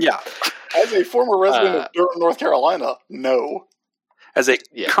 No. Yeah. As a former resident of Durham, North Carolina, no. As a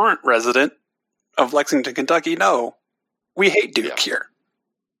current resident of Lexington, Kentucky, no. We hate Duke here.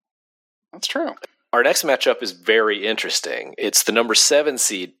 That's true. Our next matchup is very interesting. It's the number 7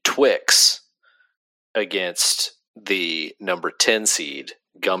 seed Twix against the number 10 seed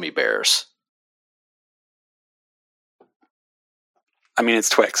Gummy Bears. I mean, it's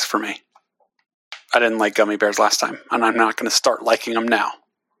Twix for me. I didn't like Gummy Bears last time, and I'm not going to start liking them now.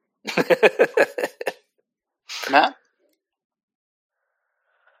 Matt?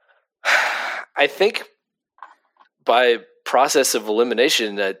 I think by process of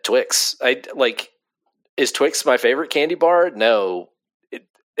elimination, Twix. Is Twix my favorite candy bar? No.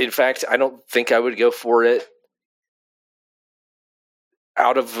 In fact, I don't think I would go for it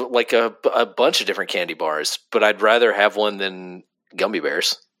out of like a bunch of different candy bars, but I'd rather have one than Gummy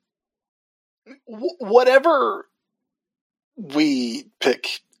Bears. Whatever we pick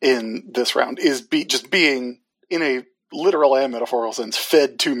in this round is just being, in a literal and metaphorical sense,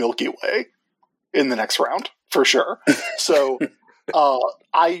 fed to Milky Way in the next round, for sure. So I'll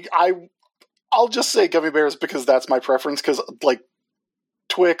just say Gummy Bears because that's my preference, because, like,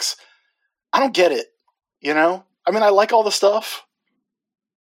 Twix, I don't get it, you know? I mean, I like all the stuff,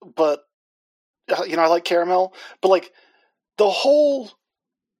 but, you know, I like caramel, but, like, the whole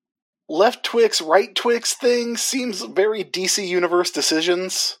left Twix, right Twix thing seems very DC Universe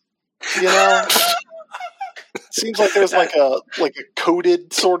Decisions, you know? Seems like there's like a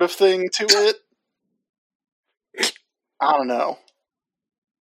coded sort of thing to it. I don't know.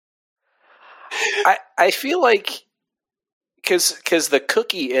 I feel like because the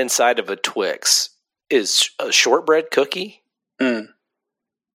cookie inside of a Twix is a shortbread cookie. Mm.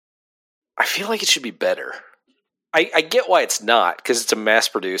 I feel like it should be better. I get why it's not, because it's a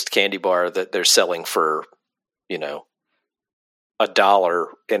mass-produced candy bar that they're selling for, you know, $1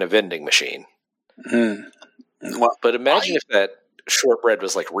 in a vending machine. Mm. Well, but imagine if that shortbread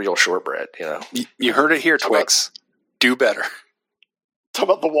was like real shortbread, you know? You heard it here, Twix. Do better. Talk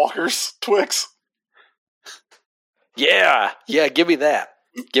about the Walkers Twix. Yeah, give me that.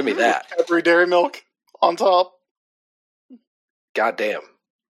 Give me that. Cadbury Dairy Milk on top. God damn.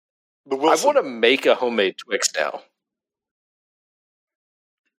 I want to make a homemade Twix now.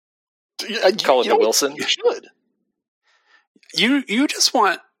 Call it the Wilson. You should. You just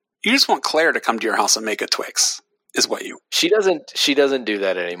want Claire to come to your house and make a Twix. Is what you? She doesn't do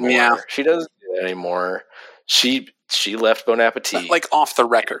that anymore. Yeah. She doesn't do that anymore. She left Bon Appetit. Like off the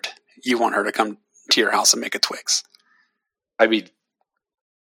record, you want her to come to your house and make a Twix. I mean,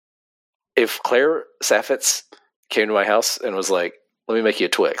 if Claire Saffitz came to my house and was like, "Let me make you a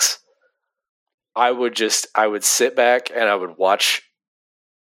Twix," I would sit back and I would watch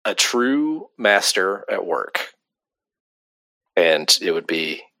a true master at work, and it would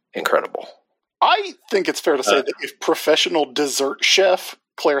be incredible. I think it's fair to say that if professional dessert chef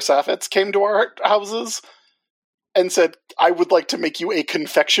Claire Saffitz came to our houses and said, "I would like to make you a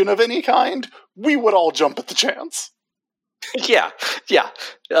confection of any kind," we would all jump at the chance. Yeah.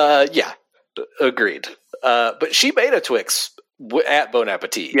 Agreed. But she made a Twix at Bon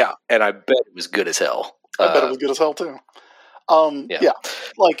Appetit. Yeah. And I bet it was good as hell. I bet it was good as hell too. Yeah.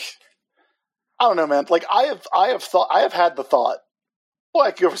 Like, I don't know, man. Like, I have had the thought, well,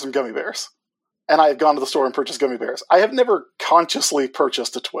 I could go for some gummy bears. And I have gone to the store and purchased gummy bears. I have never consciously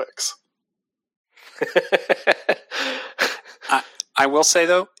purchased a Twix. I will say,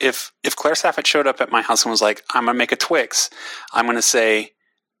 though, if Claire Saffitz showed up at my house and was like, "I'm going to make a Twix," I'm going to say,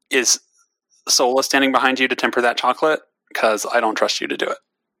 "Is Sola standing behind you to temper that chocolate? Because I don't trust you to do it."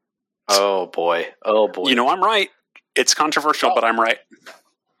 Oh, boy. You know I'm right. It's controversial, but I'm right.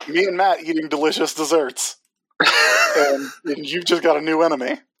 Me and Matt eating delicious desserts. and you've just got a new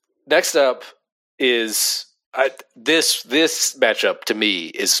enemy. Next up is this matchup to me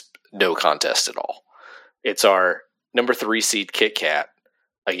is no contest at all. It's our number 3 seed Kit Kat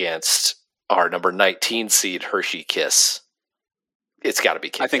against our number 19 seed Hershey Kiss. It's got to be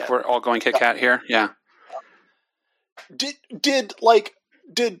Kit Kat. I think we're all going Kit Kat here. Yeah. Did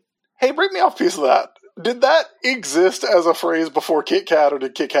hey, break me off a piece of that. Did that exist as a phrase before Kit Kat, or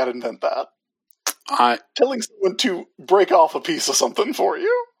did Kit Kat invent that? Telling someone to break off a piece of something for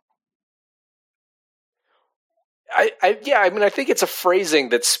you? I think it's a phrasing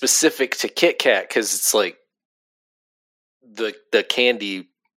that's specific to Kit Kat because it's like the candy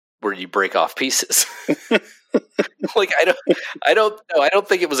where you break off pieces. Like I don't know. I don't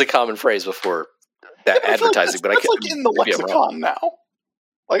think it was a common phrase before that advertising, but that's like in the lexicon now.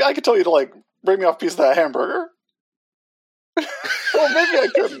 Like I could tell you to like break me off a piece of that hamburger. Well, maybe I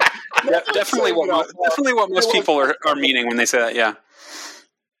couldn't. Yeah, definitely what most people are meaning when they say that. Yeah.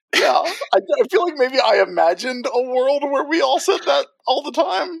 Yeah, I feel like maybe I imagined a world where we all said that all the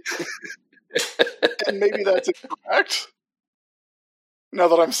time. And maybe that's incorrect. Now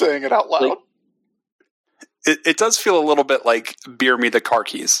that I'm saying it out loud. It does feel a little bit like beer me the car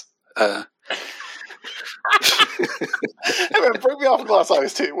keys. Hey man, break me off a glass of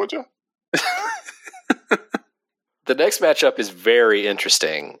iced tea, would you? The next matchup is very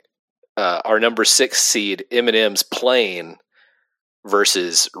interesting. Our number 6 seed M&M's Plain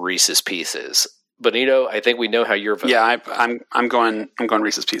versus Reese's Pieces. Benito, I think we know how you're voting. Yeah, I'm going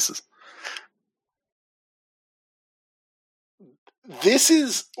Reese's Pieces. This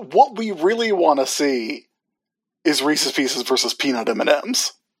is what we really want to see is Reese's Pieces versus peanut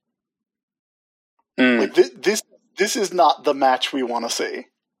M&Ms. Like this is not the match we want to see.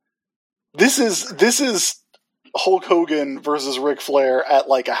 This is Hulk Hogan versus Ric Flair at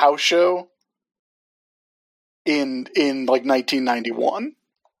like a house show in like 1991.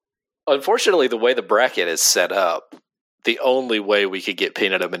 Unfortunately, the way the bracket is set up, the only way we could get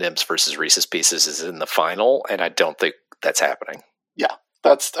peanut M&Ms versus Reese's Pieces is in the final, and I don't think that's happening. Yeah,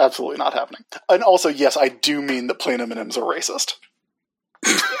 that's absolutely not happening. And also, yes, I do mean that plain M&Ms are racist.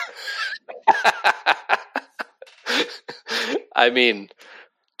 I mean,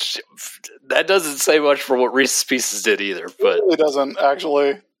 that doesn't say much for what Reese's Pieces did either. But it really doesn't,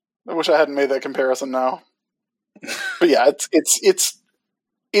 actually. I wish I hadn't made that comparison now. But yeah,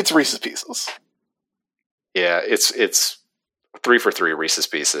 it's Reese's Pieces. Yeah, it's 3 for 3 Reese's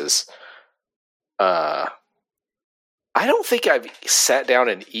Pieces. I don't think I've sat down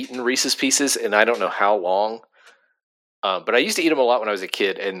and eaten Reese's Pieces in I don't know how long. But I used to eat them a lot when I was a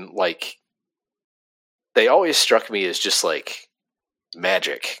kid, and like they always struck me as just like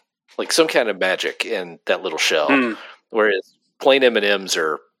magic, like some kind of magic in that little shell. Whereas plain M&Ms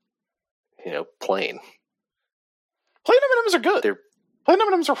are, plain. Plain M&Ms are good. Plain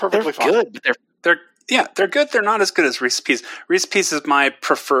M&Ms are perfectly fine. Good, but they're good. They're not as good as Reese's Pieces. Reese's Pieces is my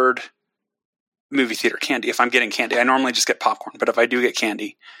preferred movie theater candy. If I'm getting candy, I normally just get popcorn, but if I do get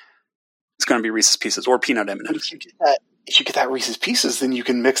candy, it's going to be Reese's Pieces or peanut M&Ms. If you get that Reese's Pieces, then you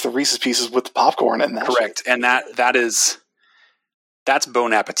can mix the Reese's Pieces with the popcorn and that. Correct, and that's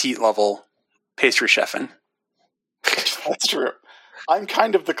Bon Appetit level pastry chefing. That's true. I'm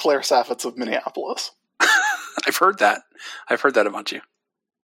kind of the Claire Saffitz of Minneapolis. I've heard that about you.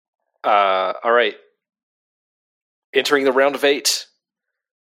 All right. Entering the round of 8.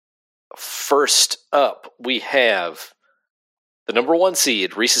 First up, we have the number 1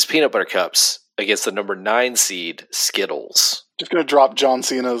 seed, Reese's Peanut Butter Cups, against the number 9 seed, Skittles. Just going to drop John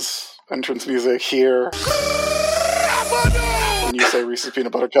Cena's entrance music here when you say Reese's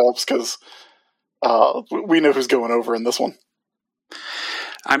Peanut Butter Cups, because we know who's going over in this one.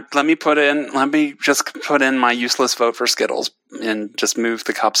 Let me just put in my useless vote for Skittles and just move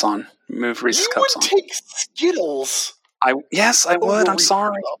the cups on. Move Reese's Cups on. You would take Skittles? Yes, I would. I'm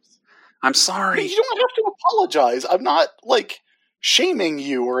sorry. I'm sorry. You don't have to apologize. I'm not, shaming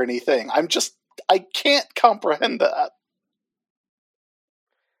you or anything. I can't comprehend that.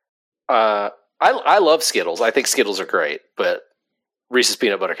 I love Skittles. I think Skittles are great, but Reese's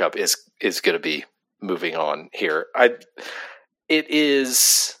Peanut Butter Cup is going to be moving on here. It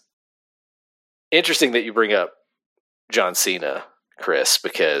is interesting that you bring up John Cena, Chris,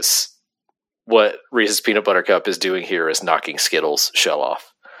 because what Reese's Peanut Butter Cup is doing here is knocking Skittles' shell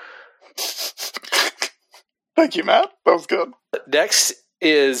off. Thank you, Matt. That was good. Next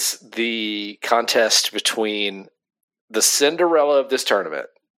is the contest between the Cinderella of this tournament,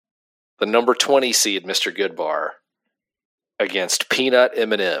 the number 20 seed, Mr. Goodbar, against Peanut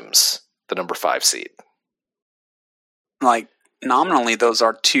M&Ms, the number 5 seed. Nominally, those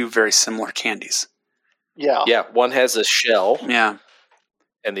are 2 very similar candies. Yeah. Yeah, one has a shell Yeah.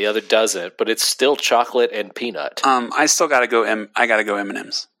 and the other doesn't, but it's still chocolate and peanut. I still gotta go. I gotta go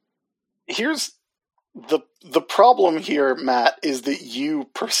M&Ms. Here's the problem here, Matt, is that you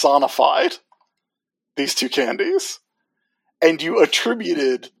personified these two candies, and you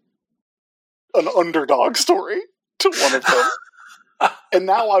attributed an underdog story to one of them. And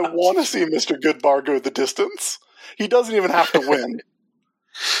now I want to see Mr. Goodbar go the distance. He doesn't even have to win.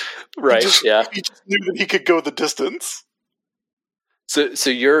 Right, yeah. He just knew that he could go the distance. So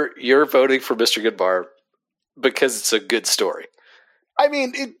you're voting for Mr. Goodbar because it's a good story. I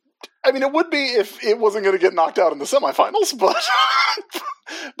mean, it would be if it wasn't going to get knocked out in the semifinals, but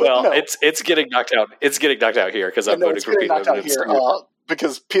well, no. it's getting knocked out. It's getting knocked out here because I'm voting for peanut M&Ms.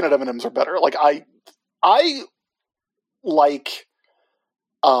 Because peanut M&Ms are better. Like I like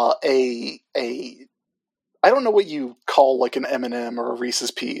I don't know what you call like an M&M or a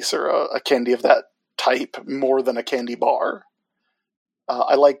Reese's Piece or a candy of that type more than a candy bar.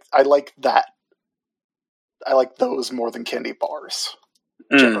 I like that. I like those more than candy bars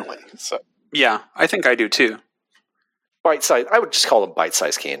generally. So Yeah, I think I do too. Bite size. I would just call them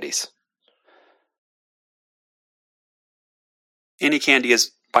bite-sized candies. Any candy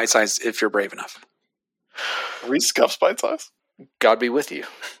is bite-sized if you're brave enough. Reese's Cups bite size. God be with you.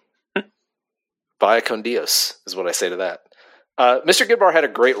 Vaya con Dios is what I say to that. Mr. Goodbar had a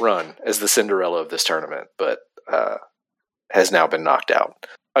great run as the Cinderella of this tournament, but has now been knocked out.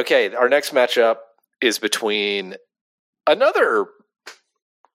 Okay, our next matchup is between another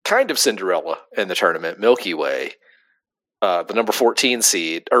kind of Cinderella in the tournament, Milky Way, the number 14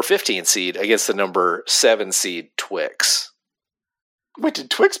 seed, or 15 seed, against the number 7 seed Twix. Wait, did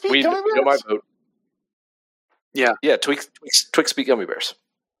Twix beat Gummy Bears? Know my vote. Yeah. Yeah, Twix beat Gummy Bears.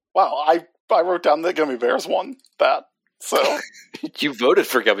 Wow, I wrote down that Gummy Bears won that. So You voted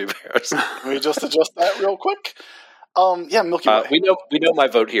for Gummy Bears. let me just adjust that real quick. Yeah, Milky Way. We know my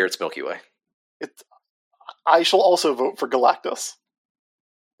vote here. It's Milky Way. I shall also vote for Galactus.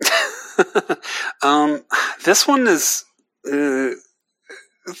 This one is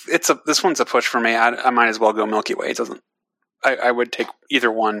this one's a push for me. I might as well go Milky Way. It doesn't. I would take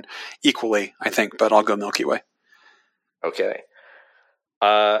either one equally, I think, but I'll go Milky Way. Okay.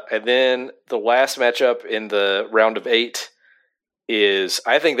 And then the last matchup in the round of 8 is,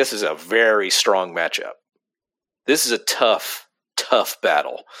 I think this is a very strong matchup. This is a tough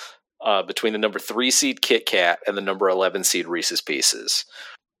battle between the number 3 seed Kit Kat and the number 11 seed Reese's Pieces.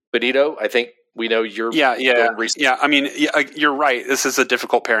 Benito, I think we know you're going Reese's. Yeah. I mean, you're right. This is a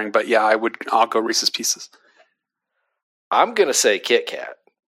difficult pairing, but yeah, I'll go Reese's Pieces. I'm going to say Kit Kat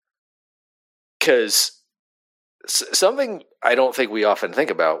because something I don't think we often think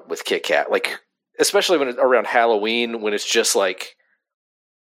about with Kit Kat, like especially when it's around Halloween, when it's just like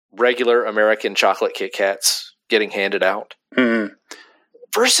regular American chocolate Kit Kats getting handed out. Mm.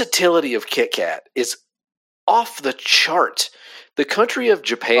 Versatility of Kit Kat is off the chart. The country of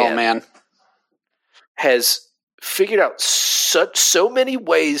Japan has figured out so many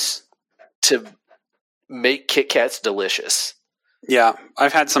ways to make Kit Kats delicious. Yeah,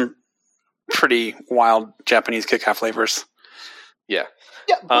 I've had some pretty wild Japanese Kit Kat flavors. Yeah.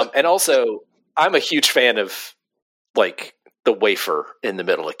 But and also, I'm a huge fan of like the wafer in the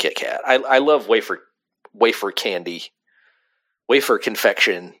middle of Kit Kat. I love wafer candy, wafer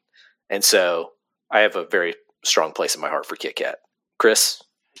confection, and so I have a very strong place in my heart for Kit Kat. Chris?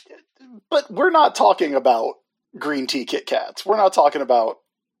 But we're not talking about green tea Kit Kats. We're not talking about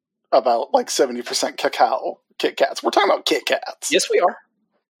like 70% cacao Kit Kats. We're talking about Kit Kats. Yes, we are.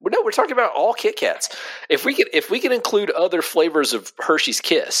 No, we're talking about all Kit Kats. If we can include other flavors of Hershey's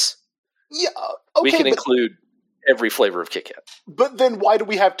Kiss, Yeah, okay, we can include every flavor of Kit Kat. But then why do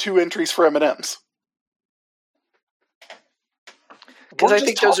we have 2 entries for M&Ms? Because I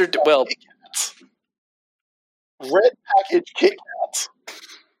think those are Kit Kats. Red package Kit Kats.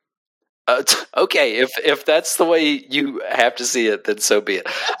 Okay, if that's the way you have to see it, then so be it.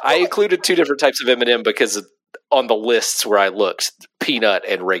 I included 2 different types of M&M because on the lists where I looked, peanut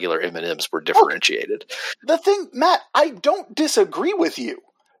and regular M&Ms were differentiated. The thing, Matt, I don't disagree with you,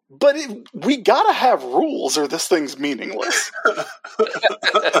 but we gotta have rules or this thing's meaningless.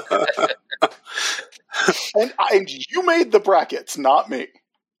 and you made the brackets, not me.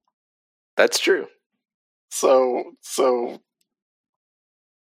 That's true. So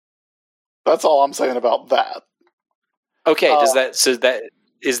that's all I'm saying about that. Okay,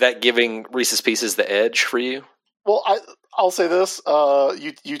 is that giving Reese's Pieces the edge for you? Well, I'll say this.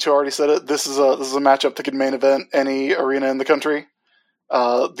 You two already said it. This is a matchup that could main event any arena in the country.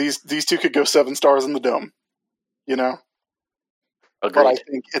 These two could go 7 stars in the dome. You know. Agreed. But I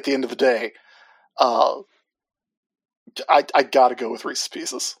think at the end of the day, I gotta go with Reese's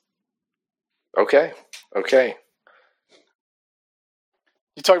Pieces. Okay.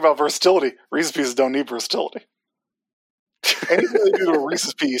 You talk about versatility. Reese's Pieces don't need versatility. Anything they do to a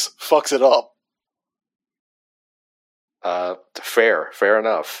Reese's Piece fucks it up. Fair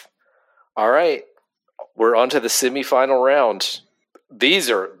enough. All right, we're on to the semifinal round. These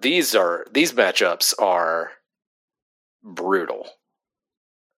matchups are brutal.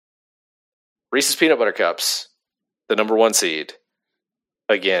 Reese's Peanut Butter Cups, the number 1 seed,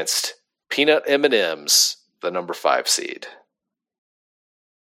 against Peanut M&Ms, the number 5 seed.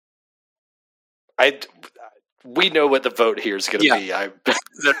 We know what the vote here is going to be.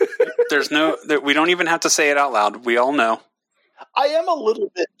 We don't even have to say it out loud. We all know. I am a little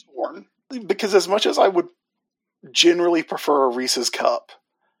bit torn because as much as I would generally prefer a Reese's cup,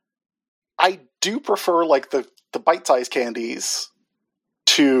 I do prefer like the bite-sized candies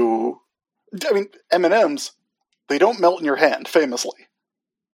to. I mean, M&Ms, they don't melt in your hand, famously.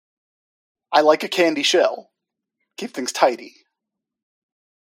 I like a candy shell. Keep things tidy.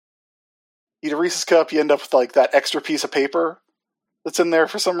 Eat a Reese's cup, you end up with like that extra piece of paper that's in there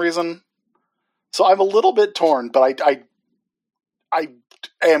for some reason. So I'm a little bit torn, but I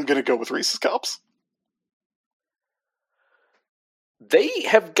am going to go with Reese's cups. They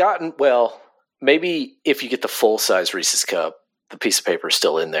have gotten, well, maybe if you get the full-size Reese's cup, the piece of paper is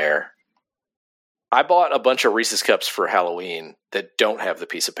still in there. I bought a bunch of Reese's cups for Halloween that don't have the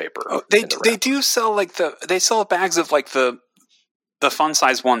piece of paper. Oh, they do sell they sell bags of like the fun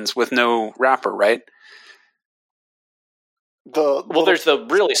size ones with no wrapper, right? There's the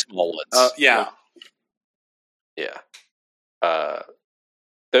really small ones. Yeah.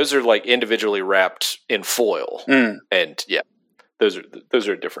 Those are like individually wrapped in foil, and those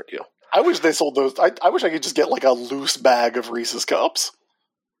are a different deal. I wish they sold those. I wish I could just get like a loose bag of Reese's cups.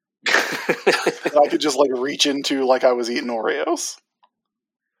 that I could just like reach into like I was eating Oreos.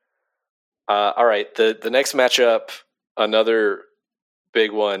 All right, the next matchup, another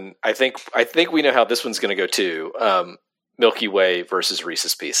big one. I think we know how this one's going to go too. Milky Way versus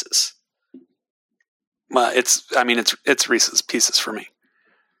Reese's Pieces. Well, it's Reese's Pieces for me.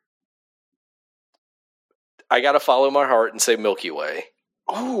 I got to follow my heart and say Milky Way.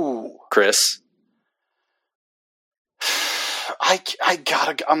 Ooh, Chris. I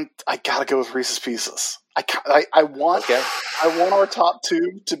gotta go with Reese's Pieces. I want our top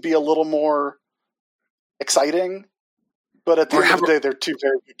 2 to be a little more exciting, but at the end of the day, they're 2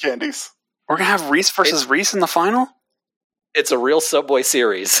 very good candies. We're gonna have Reese versus Reese in the final. It's a real Subway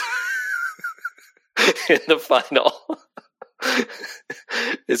Series in the final.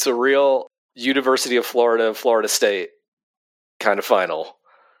 It's a real University of Florida, Florida State kind of final.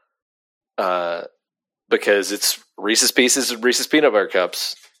 Because it's Reese's Pieces and Reese's Peanut Butter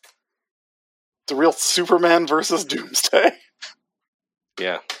Cups. It's a real Superman versus Doomsday.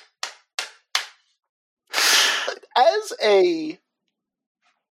 Yeah. I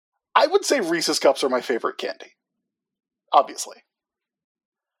would say Reese's Cups are my favorite candy. Obviously.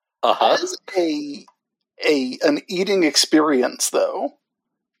 Uh-huh. As an eating experience, though,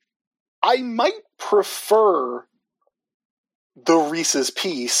 I might prefer the Reese's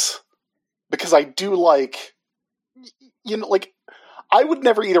piece because I do like, like, I would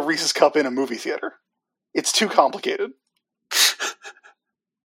never eat a Reese's Cup in a movie theater. It's too complicated.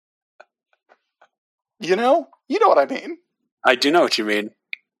 You know what I mean? I do know what you mean.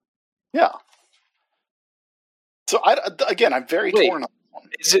 Yeah. So I'm very torn on this one.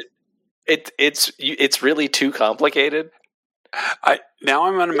 Is it? It's really too complicated. Now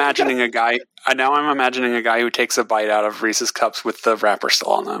I'm imagining a guy who takes a bite out of Reese's Cups with the wrapper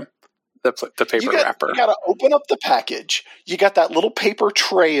still on them, the paper wrapper. You got to open up the package. You got that little paper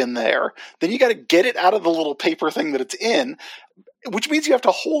tray in there. Then you got to get it out of the little paper thing that it's in, which means you have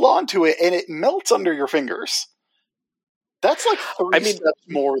to hold on to it, and it melts under your fingers. That's like 3 steps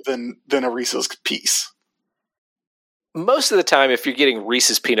more than a Reese's piece. Most of the time, if you're getting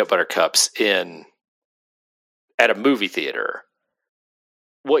Reese's Peanut Butter Cups at a movie theater,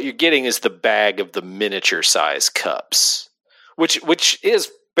 what you're getting is the bag of the miniature size cups, which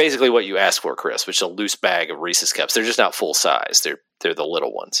is basically what you asked for, Chris, which is a loose bag of Reese's Cups. They're just not full size. They're the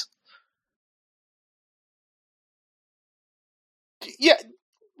little ones. Yeah,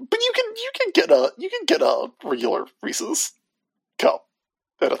 but you can get a regular Reese's cup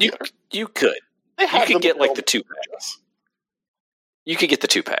at a theater. You could. You could get like the 2-pack. You could get the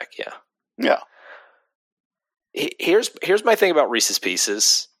 2-pack, yeah. Yeah. Here's my thing about Reese's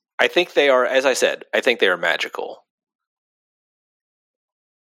Pieces. I think they are, as I said, I think they are magical.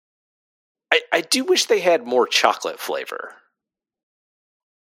 I do wish they had more chocolate flavor.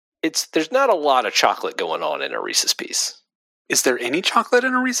 there's not a lot of chocolate going on in a Reese's Piece. Is there any chocolate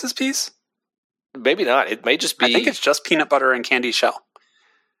in a Reese's Piece? Maybe not. It may just be. I think it's just peanut butter and candy shell.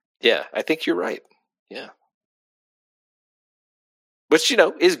 Yeah, I think you're right. Yeah. Which,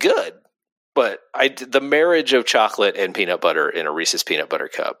 is good. But the marriage of chocolate and peanut butter in a Reese's peanut butter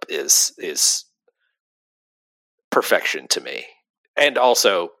cup is perfection to me. And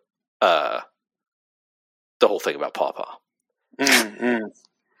also the whole thing about Paw Paw.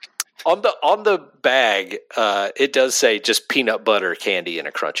 On the bag, it does say just peanut butter candy in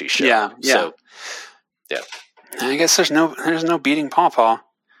a crunchy shell. Yeah. So, yeah. I guess there's no beating Paw Paw.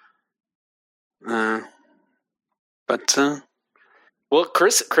 Well,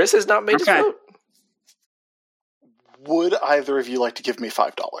 Chris has not made his vote. Would either of you like to give me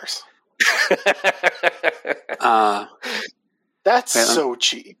 $5? That's so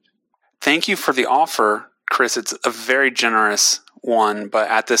cheap. Thank you for the offer, Chris. It's a very generous one, but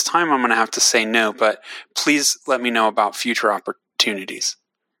at this time I'm going to have to say no, but please let me know about future opportunities.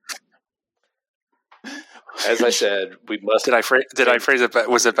 As I said, we must... Did I phrase it?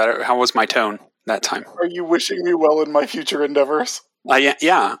 Was it better? How was my tone that time? Are you wishing me well in my future endeavors?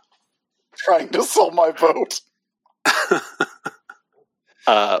 Yeah. Trying to sell my vote.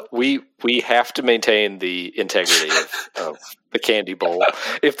 We have to maintain the integrity of the candy bowl.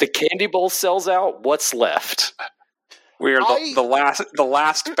 If the candy bowl sells out, what's left? We are the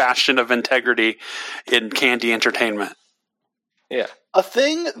last bastion of integrity in candy entertainment. Yeah. A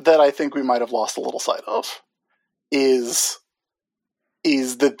thing that I think we might have lost a little sight of is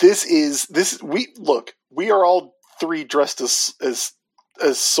that we are all three dressed as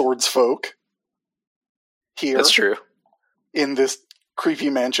swords folk here. That's true. In this creepy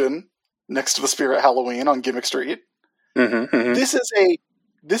mansion next to the Spirit Halloween on Gimmick Street. Mm-hmm, mm-hmm.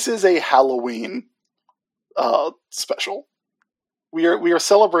 This is a Halloween special. We are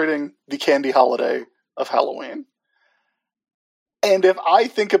celebrating the candy holiday of Halloween. And if I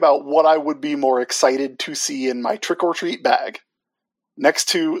think about what I would be more excited to see in my trick-or-treat bag, next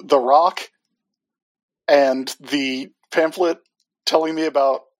to the rock and the pamphlet telling me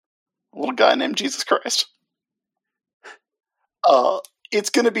about a little guy named Jesus Christ, it's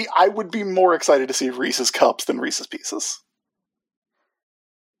going to be, I would be more excited to see Reese's Cups than Reese's Pieces.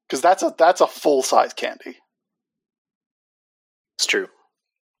 Because that's a full-size candy. It's true.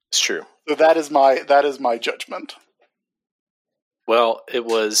 So that is my judgment. Well, it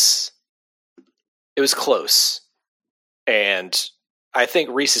was close. And I think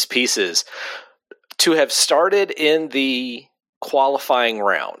Reese's Pieces, to have started in the qualifying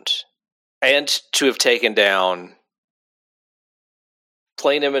round and to have taken down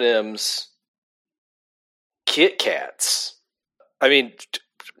plain M&Ms, Kit Kats. I mean,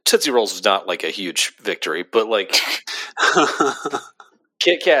 Tootsie Rolls was not like a huge victory, but like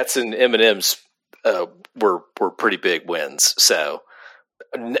Kit Kats and M&Ms were pretty big wins. So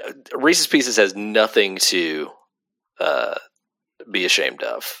Reese's Pieces has nothing to be ashamed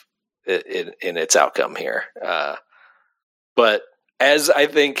of in its outcome here. But as I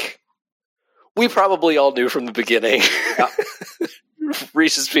think we probably all knew from the beginning,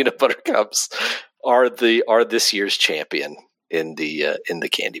 Reese's Peanut Butter Cups are this year's champion in the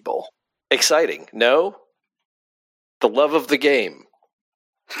candy bowl. Exciting, no? The love of the game.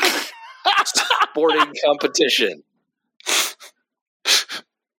 Sporting competition.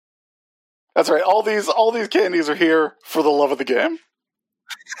 That's right. All these candies are here for the love of the game.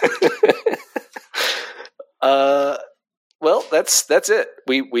 Well, that's it.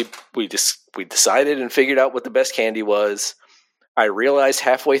 We decided and figured out what the best candy was. I realized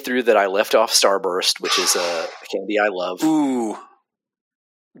halfway through that I left off Starburst, which is a candy I love. Ooh.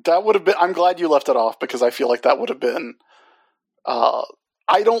 That would have been... I'm glad you left it off, because I feel like that would have been...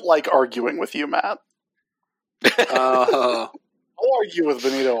 I don't like arguing with you, Matt. I'll argue with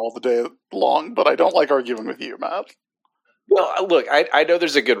Benito all the day long, but I don't like arguing with you, Matt. Well, look, I know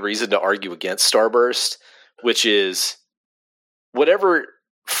there's a good reason to argue against Starburst, which is whatever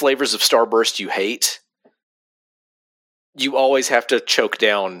flavors of Starburst you hate, you always have to choke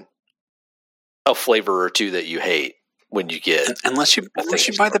down a flavor or two that you hate when you get... Unless you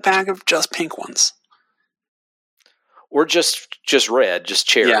buy the bag of just pink ones. Or just red, just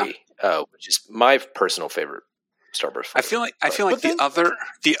cherry, which is my personal favorite Starburst flavor. I feel like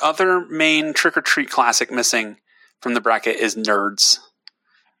the other main trick or treat classic missing from the bracket is Nerds.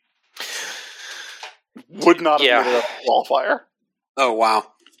 Would not have made it a qualifier. Oh wow!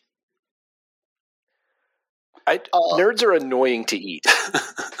 Nerds are annoying to eat.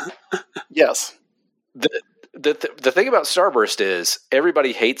 Yes. The thing about Starburst is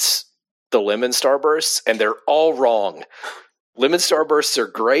everybody hates the lemon Starbursts, and they're all wrong. Lemon Starbursts are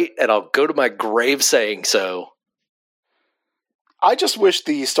great, and I'll go to my grave saying so. I just wish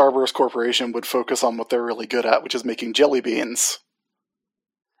the Starburst Corporation would focus on what they're really good at, which is making jelly beans.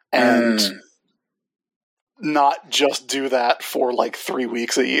 And not just do that for like 3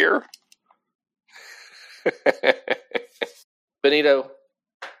 weeks a year. Benito,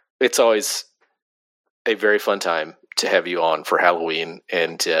 it's always a very fun time to have you on for Halloween,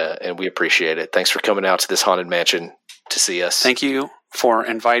 and we appreciate it. Thanks for coming out to this haunted mansion to see us. Thank you for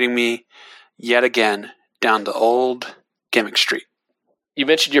inviting me yet again down to old Gimmick Street. You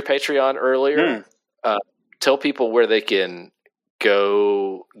mentioned your Patreon earlier. Tell people where they can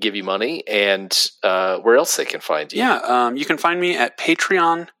go give you money and where else they can find you. Yeah, you can find me at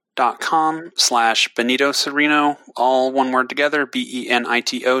patreon.com/Benito Cereno, all one word together,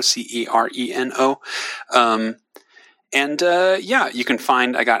 BenitoCereno. You can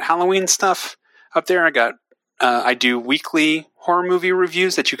find, I got Halloween stuff up there. I do weekly horror movie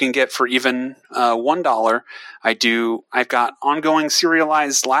reviews that you can get for even $1. I've got ongoing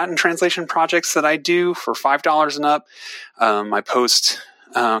serialized Latin translation projects that I do for $5 and up. I post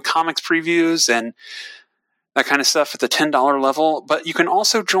comics previews and that kind of stuff at the $10 level. But you can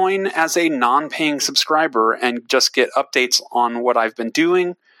also join as a non-paying subscriber and just get updates on what I've been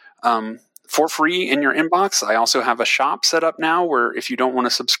doing for free in your inbox. I also have a shop set up now where if you don't want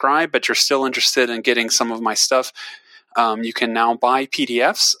to subscribe, but you're still interested in getting some of my stuff, you can now buy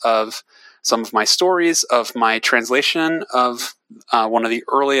PDFs of some of my stories, of my translation of one of the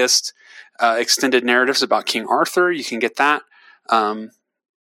earliest extended narratives about King Arthur. You can get that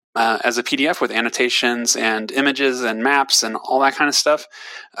as a PDF with annotations and images and maps and all that kind of stuff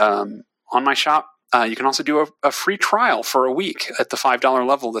on my shop. You can also do a free trial for a week at the $5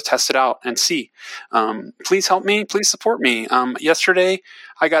 level to test it out and see. Please help me. Please support me. Yesterday,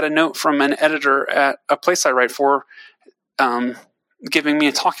 I got a note from an editor at a place I write for giving me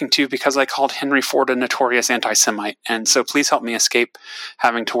a talking to because I called Henry Ford a notorious anti-Semite. And so please help me escape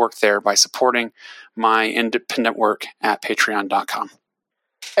having to work there by supporting my independent work at patreon.com.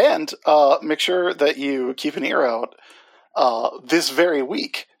 And make sure that you keep an ear out this very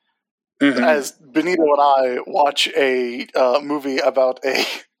week. Mm-hmm. As Benito and I watch a movie about a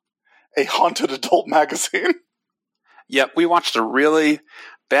haunted adult magazine. Yep, we watched a really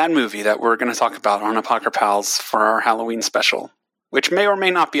bad movie that we're going to talk about on Apocalypse Pals for our Halloween special, which may or may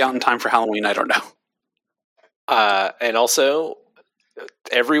not be out in time for Halloween, I don't know. And also,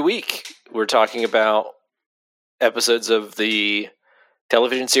 every week, we're talking about episodes of the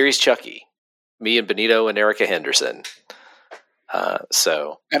television series Chucky. Me and Benito and Erica Henderson.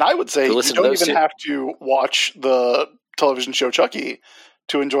 And I would say you don't even have to watch the television show Chucky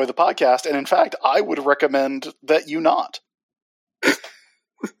to enjoy the podcast. And in fact, I would recommend that you not.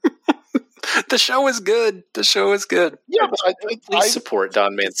 The show is good. Yeah, but I support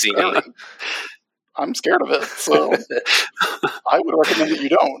Don Mancini. I'm scared of it, so I would recommend that you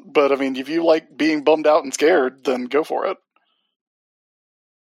don't. But I mean, if you like being bummed out and scared, then go for it.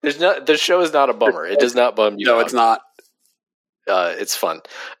 The show is not a bummer. It does not bum you out. No, it's not. It's fun.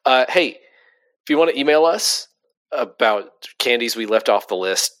 Hey, if you want to email us about candies we left off the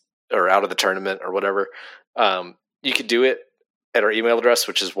list or out of the tournament or whatever, you can do it at our email address,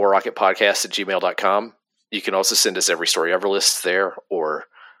 which is warrocketpodcast@gmail.com. You can also send us every story ever lists there, or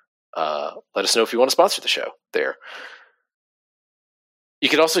let us know if you want to sponsor the show there. You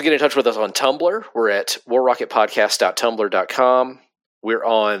can also get in touch with us on Tumblr. We're at warrocketpodcast.tumblr.com. We're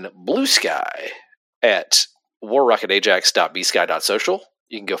on Blue Sky at warrocketajax.bsky.social.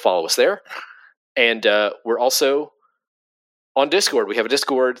 You can go follow us there. And we're also on Discord. We have a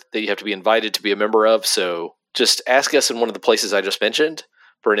Discord that you have to be invited to be a member of. So just ask us in one of the places I just mentioned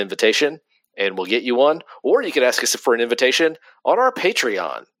for an invitation, and we'll get you one. Or you could ask us for an invitation on our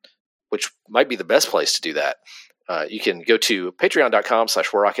Patreon, which might be the best place to do that. You can go to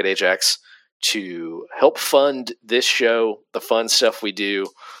patreon.com/warrocketajax to help fund this show, the fun stuff we do,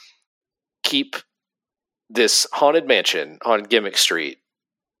 keep this haunted mansion on Gimmick Street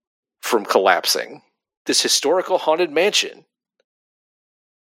from collapsing. This historical haunted mansion.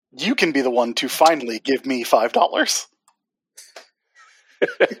 You can be the one to finally give me $5.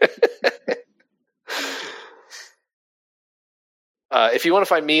 If you want to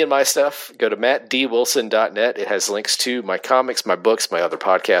find me and my stuff, go to mattdwilson.net. It has links to my comics, my books, my other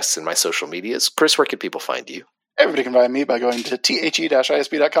podcasts, and my social medias. Chris, where can people find you? Everybody can find me by going to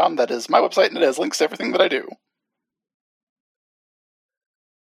the-isb.com. That is my website, and it has links to everything that I do.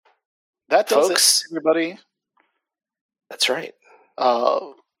 That does it, everybody. That's right.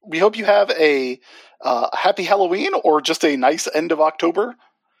 We hope you have a happy Halloween or just a nice end of October.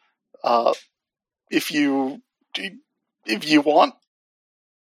 If you if you want.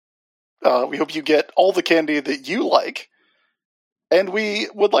 We hope you get all the candy that you like. And we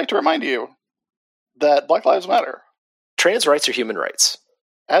would like to remind you that Black Lives Matter. Trans rights are human rights.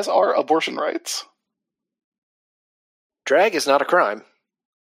 As are abortion rights. Drag is not a crime.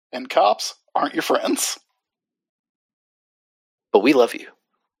 And cops aren't your friends. But we love you.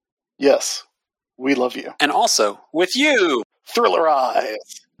 Yes, we love you. And also, with you! Thriller Eyes.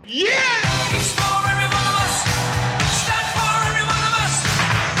 Yeah! It's for every one of us. Stand for every one of us.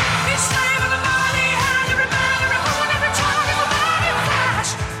 It's slave of the body, hand, every man, every woman, every child, everybody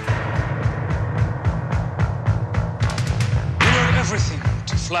flash. We are everything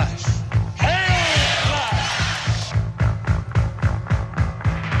to Flash. Hail Flash!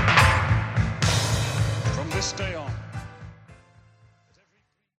 From this day on.